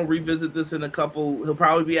and Sean will revisit this in a couple. He'll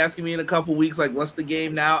probably be asking me in a couple weeks, like, what's the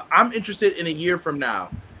game now? I'm interested in a year from now.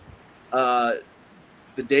 The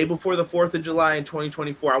day before the 4th of July in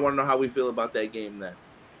 2024, I want to know how we feel about that game then.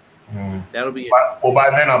 That'll be it. Well, by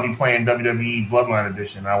then I'll be playing WWE Bloodline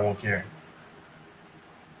Edition. I won't care.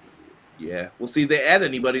 Yeah, we'll see if they add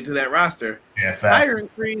anybody to that roster. Yeah, fact. Higher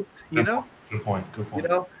increase, you know? Good point. You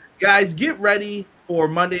know? Guys, get ready for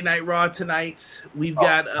Monday Night Raw tonight. We've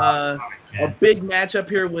got a big matchup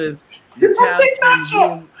here with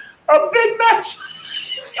A big match.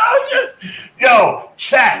 Yo,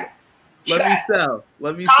 chat. Let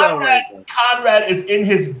me sell right now. Conrad is in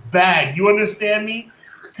his bag. You understand me?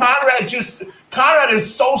 Conrad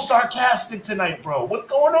is so sarcastic tonight, bro. What's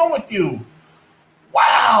going on with you?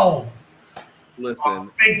 Wow.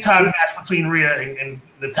 Listen. Big time match between Rhea and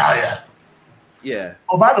Natalya. Yeah.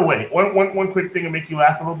 Oh, by the way, one quick thing to make you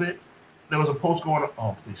laugh a little bit. There was a post going on.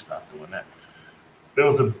 Oh, please stop doing that. There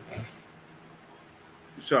was a.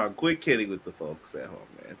 Sean, quit kidding with the folks at home,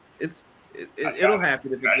 man. It'll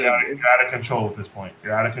happen if it's you're out of control at this point.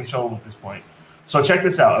 You're out of control at this point. So check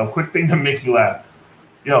this out. A quick thing to make you laugh.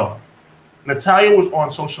 Yo, Natalya was on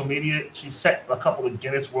social media. She set a couple of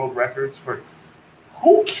Guinness World Records for.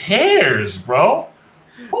 Who cares, bro?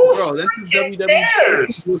 Bro, that's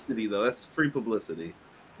WWE publicity, though. That's free publicity.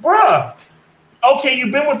 Bruh. Okay,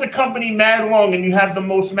 you've been with the company mad long and you have the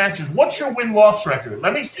most matches. What's your win-loss record?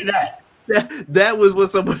 Let me see that. That was what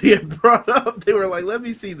somebody had brought up. They were like, let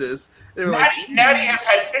me see this. They were Natty has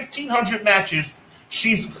had 1,500 matches.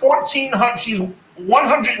 She's 1,400. She's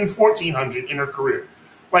 100 and 1,400 in her career.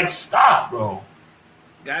 Like, stop, bro.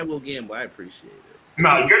 Guy will gamble. I appreciate it.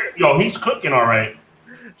 No, he's cooking all right.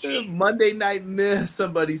 Monday Night Myth,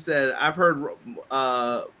 somebody said. I've heard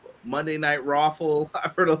Monday Night Raffle.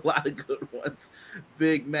 I've heard a lot of good ones.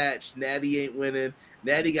 Big match. Natty ain't winning.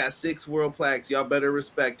 Natty got 6 world plaques. Y'all better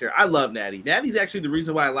respect her. I love Natty. Natty's actually the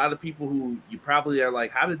reason why a lot of people who you probably are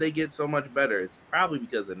like, how did they get so much better? It's probably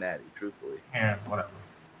because of Natty, truthfully. Yeah, whatever.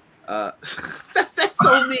 That's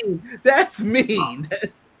so mean. That's mean.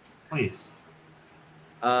 Please.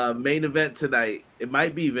 Main event tonight. It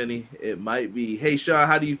might be, Vinny. It might be. Hey, Sean,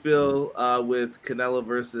 how do you feel with Canelo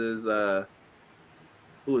versus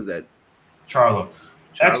who is that? Charlo.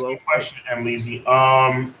 Excellent question, Emleezy.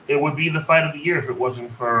 It would be the fight of the year if it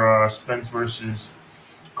wasn't for Spence versus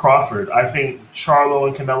Crawford. I think Charlo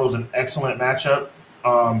and Canelo is an excellent matchup.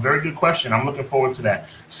 Very good question. I'm looking forward to that.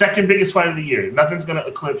 Second biggest fight of the year. Nothing's going to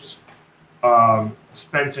eclipse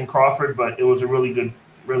Spence and Crawford, but it was a really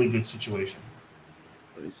good situation.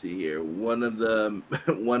 Let me see here. One of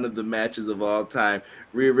the matches of all time.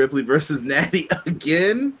 Rhea Ripley versus Natty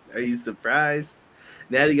again. Are you surprised?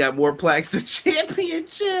 Natty got more plaques than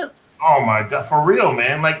championships. Oh my God, for real,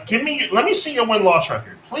 man! Like, let me see your win-loss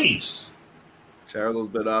record, please. Charlo's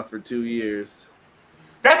been off for 2 years.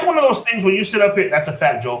 That's one of those things where you sit up here. That's a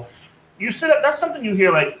fact, Joel. You sit up. That's something you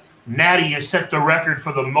hear like Natty has set the record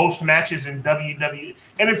for the most matches in WWE,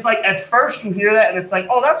 and it's like at first you hear that and it's like,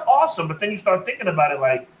 oh, that's awesome, but then you start thinking about it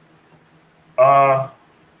like,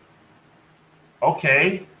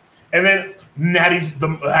 okay, and then Natty's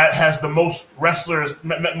has the most wrestlers,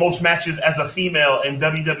 most matches as a female in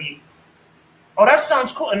WWE. Oh, that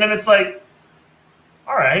sounds cool, and then it's like,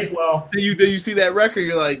 all right, well, then you see that record,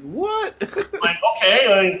 you're like, what? Like,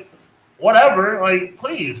 okay, like whatever, like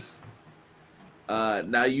please.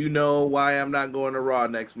 Now you know why I'm not going to Raw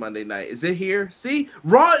next Monday night. Is it here? See,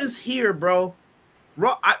 Raw is here, bro.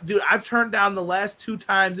 Raw, dude, I've turned down the last 2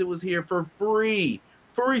 times it was here for free.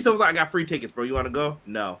 So I got free tickets, bro. You want to go?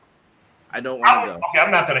 No, I don't want to go. Okay,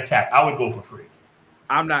 I'm not gonna cap. I would go for free.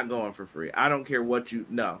 I'm not going for free. I don't care what you.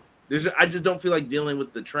 No, I just don't feel like dealing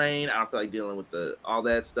with the train. I don't feel like dealing with all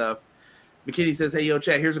that stuff. McKinney says, "Hey, yo,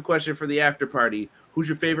 chat. Here's a question for the after party. Who's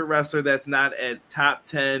your favorite wrestler that's not at top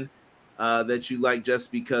 10 that you like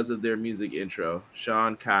just because of their music intro?"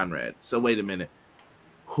 Sean Conrad. So wait a minute.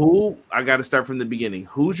 I got to start from the beginning.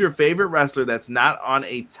 Who's your favorite wrestler that's not on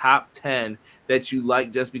a top 10 that you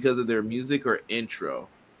like just because of their music or intro?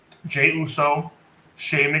 Jey Uso,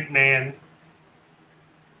 Shane McMahon.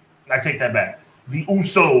 I take that back. The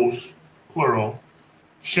Usos, plural.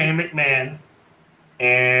 Shane McMahon,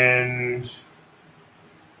 and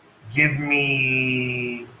give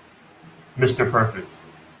me Mr. Perfect.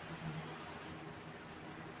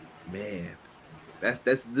 Man,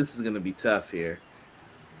 this is gonna be tough here.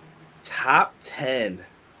 Top 10,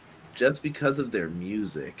 just because of their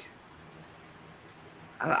music.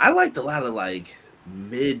 I liked a lot of like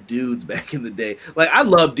mid dudes back in the day. Like I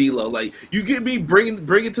love D'Lo. Like you get me bring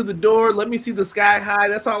it to the door. Let me see the sky high.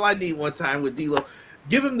 That's all I need one time with D'Lo.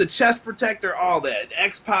 Give him the chest protector, all that.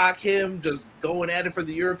 X-Pac, him just going at it for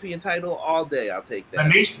the European title all day. I'll take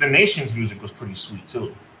that. The Nation's music was pretty sweet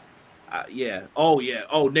too. Yeah. Oh yeah.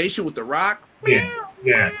 Oh, Nation with the Rock.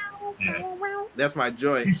 Yeah. That's my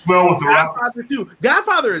joint. He's well with the Godfather too.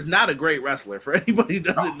 Godfather is not a great wrestler. For anybody who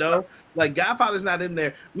doesn't know, like Godfather's not in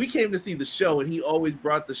there. We came to see the show, and he always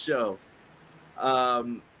brought the show.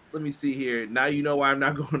 Let me see here. Now you know why I'm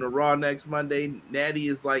not going to Raw next Monday. Natty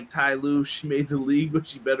is like Ty Lue. She made the league, but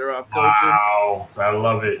she better off coaching. Wow, I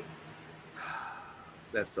love it.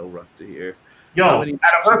 That's so rough to hear. Yo, out of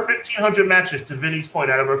her 1,500 matches, to Vinny's point,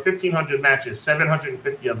 out of her 1,500 matches,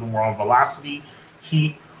 750 of them were on Velocity,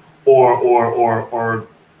 Heat, or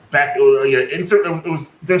back. It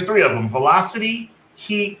was there's 3 of them: Velocity,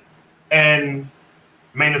 Heat, and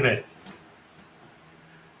Main Event.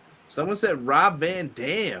 Someone said Rob Van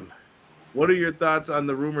Dam. What are your thoughts on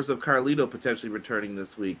the rumors of Carlito potentially returning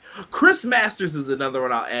this week? Chris Masters is another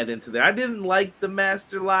one I'll add into there. I didn't like the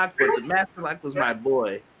Master Lock, but the Master Lock was my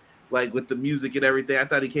boy. Like with the music and everything, I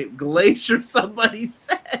thought he came. Glacier, somebody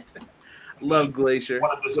said. Love Glacier.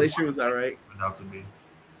 Glacier was all right. To me.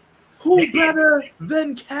 Who better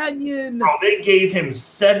than Canyon? Bro, they gave him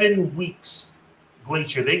 7 weeks.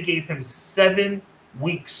 Glacier. They gave him 7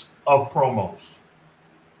 weeks of promos.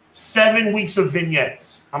 7 weeks of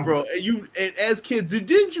vignettes. Bro, and as kids,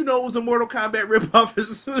 didn't you know it was a Mortal Kombat ripoff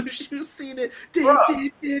as soon as you seen it?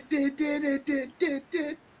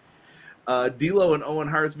 D'Lo and Owen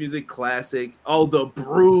Hart's music, classic. Oh, The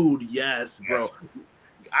Brood, yes, bro. Yes.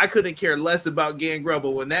 I couldn't care less about Gangrel,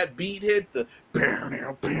 but when that beat hit, the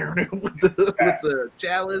with the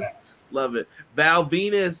chalice, love it. Val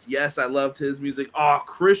Venus, yes, I loved his music. Oh,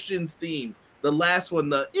 Christian's theme. The last one,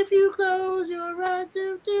 the if you close your eyes,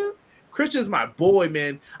 do. Christian's my boy,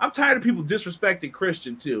 man. I'm tired of people disrespecting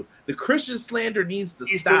Christian, too. The Christian slander needs to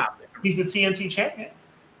stop. He's the TNT champion.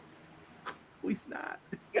 He's not.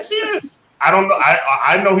 Yes, he is. I don't know.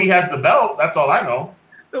 I know he has the belt. That's all I know.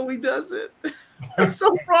 No, he doesn't. That's so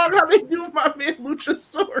wrong how they do with my man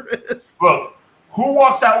Luchasaurus. Look, who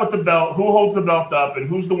walks out with the belt, who holds the belt up, and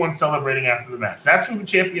who's the one celebrating after the match? That's who the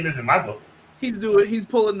champion is in my book. He's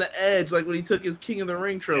pulling the edge like when he took his King of the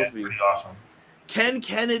Ring trophy. Yeah, pretty awesome. Ken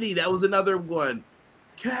Kennedy, that was another one.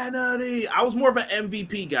 Kennedy. I was more of an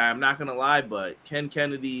MVP guy, I'm not gonna lie, but Ken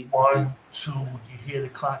Kennedy. 1, 2, you hear the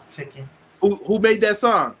clock ticking. Who made that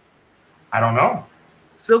song? I don't know.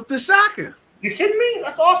 Silk the Shocker. You kidding me?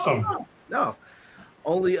 That's awesome. No.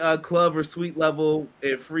 Only club or suite level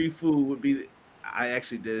and free food would be. I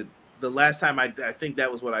actually did the last time. I think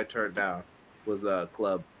that was what I turned down was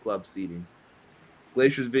club seating.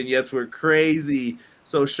 Glacier's vignettes were crazy.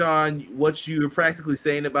 So Sean, what you were practically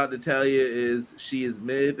saying about Natalia is she is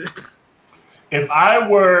mid. If I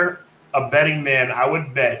were a betting man, I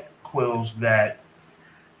would bet Quills that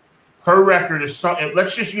her record is some.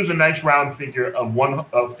 Let's just use a nice round figure of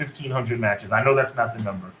 1,500 matches. I know that's not the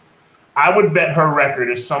number. I would bet her record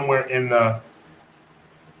is somewhere in the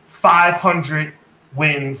 500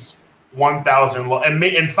 wins, 1,000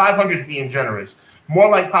 and 500 is being generous. More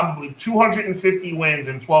like probably 250 wins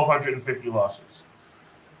and 1,250 losses.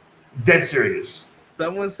 Dead serious.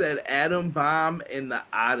 Someone said Adam Bomb and the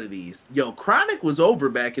Oddities. Yo, Chronic was over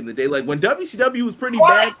back in the day. Like when WCW was pretty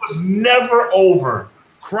Chronic bad. Was never over.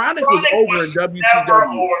 Chronic was over in WCW. Never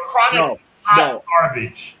over. Chronic no.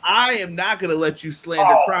 Garbage. I am not going to let you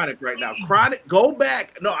slander Chronic right now. Chronic, go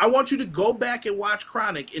back. No, I want you to go back and watch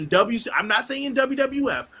Chronic in WC. I'm not saying in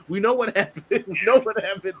WWF. We know what happened. We know what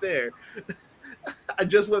happened there. I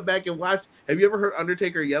just went back and watched. Have you ever heard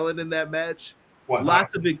Undertaker yelling in that match? What,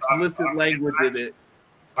 lots of explicit language in it.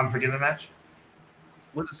 Unforgiven match?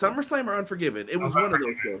 Was it SummerSlam or Unforgiven? It was one of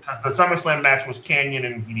those shows. Because the SummerSlam match was Canyon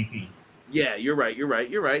and DDP. Yeah, you're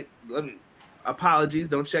right. Apologies.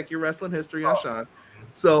 Don't check your wrestling history on Sean.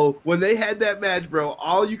 So when they had that match, bro,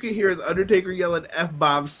 all you can hear is Undertaker yelling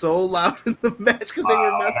F-bomb so loud in the match because they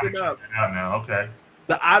were messing up. Now, okay.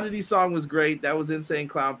 The Oddity song was great. That was Insane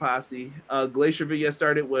Clown Posse. Glacier Vignette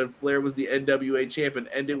started when Flair was the NWA champ and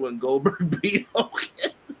ended when Goldberg beat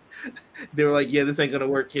Hogan. They were like, yeah, this ain't going to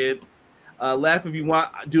work, kid. Laugh if you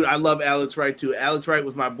want. Dude, I love Alex Wright, too. Alex Wright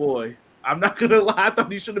was my boy. I'm not going to lie. I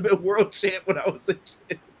thought he should have been world champ when I was a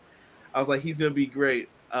kid. I was like, he's going to be great.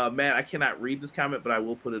 Man, I cannot read this comment, but I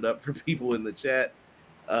will put it up for people in the chat.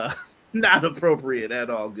 Not appropriate at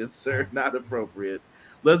all, good sir. Not appropriate.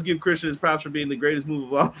 Let's give Christian his props for being the greatest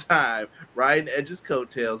move of all time. Riding Edge's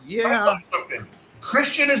coattails. Yeah.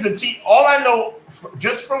 Christian is the T. All I know,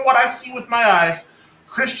 just from what I see with my eyes,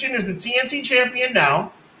 Christian is the TNT champion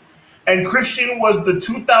now, and Christian was the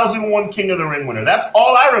 2001 King of the Ring winner. That's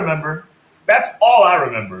all I remember.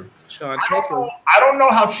 Sean, I don't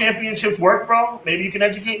know how championships work, bro. Maybe you can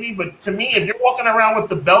educate me. But to me, if you're walking around with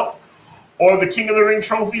the belt or the King of the Ring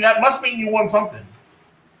trophy, that must mean you won something.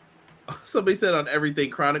 Somebody said on everything,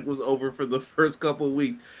 Chronic was over for the first couple of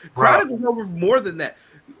weeks. Chronic was over for more than that.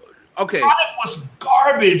 Okay. Chronic was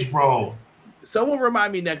garbage, bro. Someone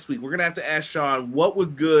remind me next week. We're going to have to ask Sean what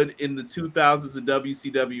was good in the 2000s of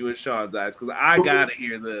WCW in Sean's eyes, because I got to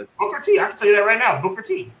hear this. Booker T. I can tell you that right now. Booker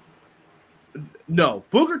T. No.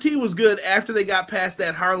 Booker T was good after they got past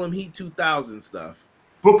that Harlem Heat 2000 stuff.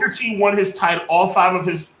 Booker T won his title,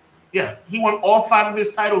 he won all 5 of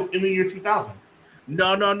his titles in the year 2000.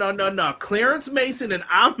 No. Clarence Mason and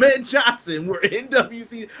Ahmed Johnson were in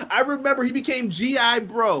WC. I remember he became GI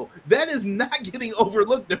Bro. That is not getting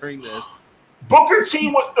overlooked during this. Booker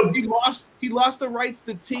T was the he lost the rights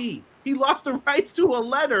to T. He lost the rights to a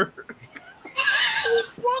letter.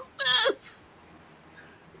 Look this.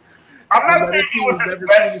 I'm not saying he was his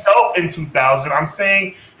best self in 2000. I'm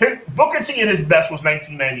saying Booker T at his best was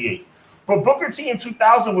 1998. But Booker T in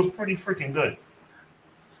 2000 was pretty freaking good.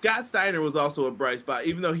 Scott Steiner was also a bright spot,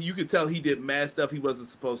 even though you could tell he did mad stuff he wasn't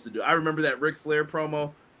supposed to do. I remember that Ric Flair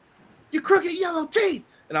promo, "You crooked yellow teeth,"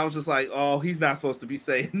 and I was just like, "Oh, he's not supposed to be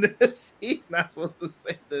saying this. He's not supposed to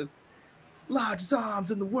say this." Largest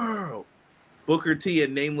arms in the world. Booker T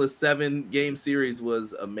in Nameless 7-game series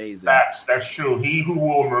was amazing. That's true. He who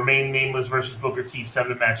will remain nameless versus Booker T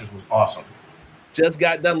 7 matches was awesome. Just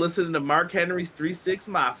got done listening to Mark Henry's 3-6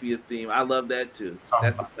 Mafia theme. I love that too.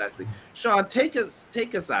 That's the best thing. Sean, take us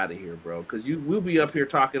out of here, bro, because we'll be up here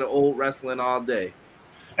talking to old wrestling all day.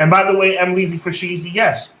 And by the way, M. Leezy for Sheezy,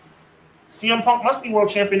 yes, CM Punk must be world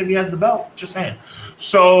champion if he has the belt. Just saying.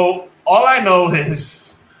 So all I know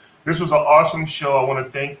is this was an awesome show. I want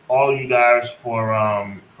to thank all of you guys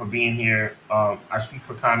for being here. I speak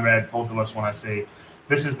for Conrad, both of us, when I say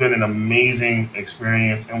this has been an amazing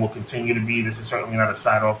experience and will continue to be. This is certainly not a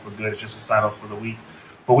side-off for good. It's just a side-off for the week.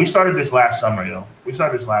 But we started this last summer,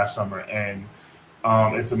 and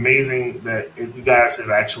it's amazing that you guys have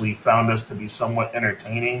actually found us to be somewhat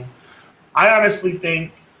entertaining. I honestly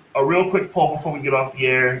think, a real quick poll before we get off the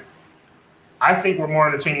air, I think we're more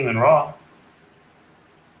entertaining than Raw.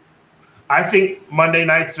 I think Monday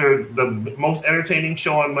nights are the most entertaining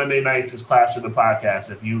show on Monday nights is Clash of the Podcast.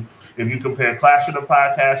 If you compare Clash of the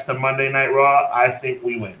Podcast to Monday Night Raw, I think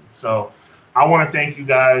we win. So I want to thank you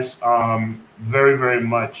guys very, very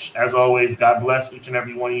much. As always, God bless each and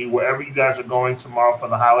every one of you. Wherever you guys are going tomorrow for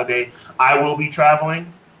the holiday, I will be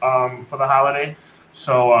traveling for the holiday.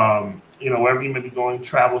 So, wherever you may be going,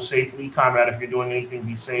 travel safely. Comrade, if you're doing anything,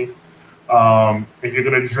 be safe. If you're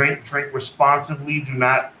going to drink responsibly. Do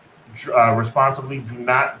not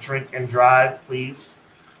drink and drive, please.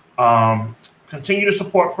 Continue to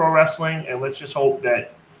support pro wrestling, and let's just hope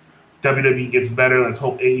that WWE gets better. Let's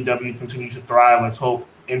hope AEW continues to thrive. Let's hope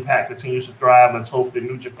Impact continues to thrive. Let's hope that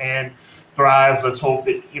New Japan thrives. Let's hope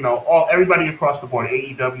that everybody across the board,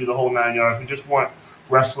 AEW, the whole 9 yards. We just want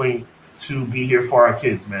wrestling to be here for our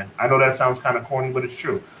kids, man. I know that sounds kind of corny, but it's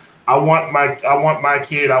true. I want my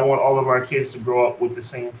kid. I want all of our kids to grow up with the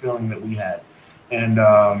same feeling that we had. And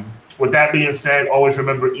with that being said, always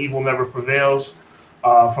remember, evil never prevails.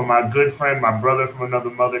 For my good friend, my brother from another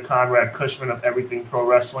mother, Conrad Cushman of Everything Pro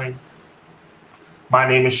Wrestling. My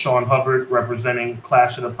name is Sean Hubbard, representing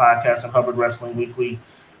Clash of the Podcast and Hubbard Wrestling Weekly.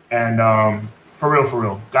 And for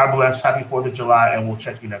real, God bless. Happy 4th of July, and we'll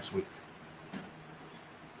check you next week.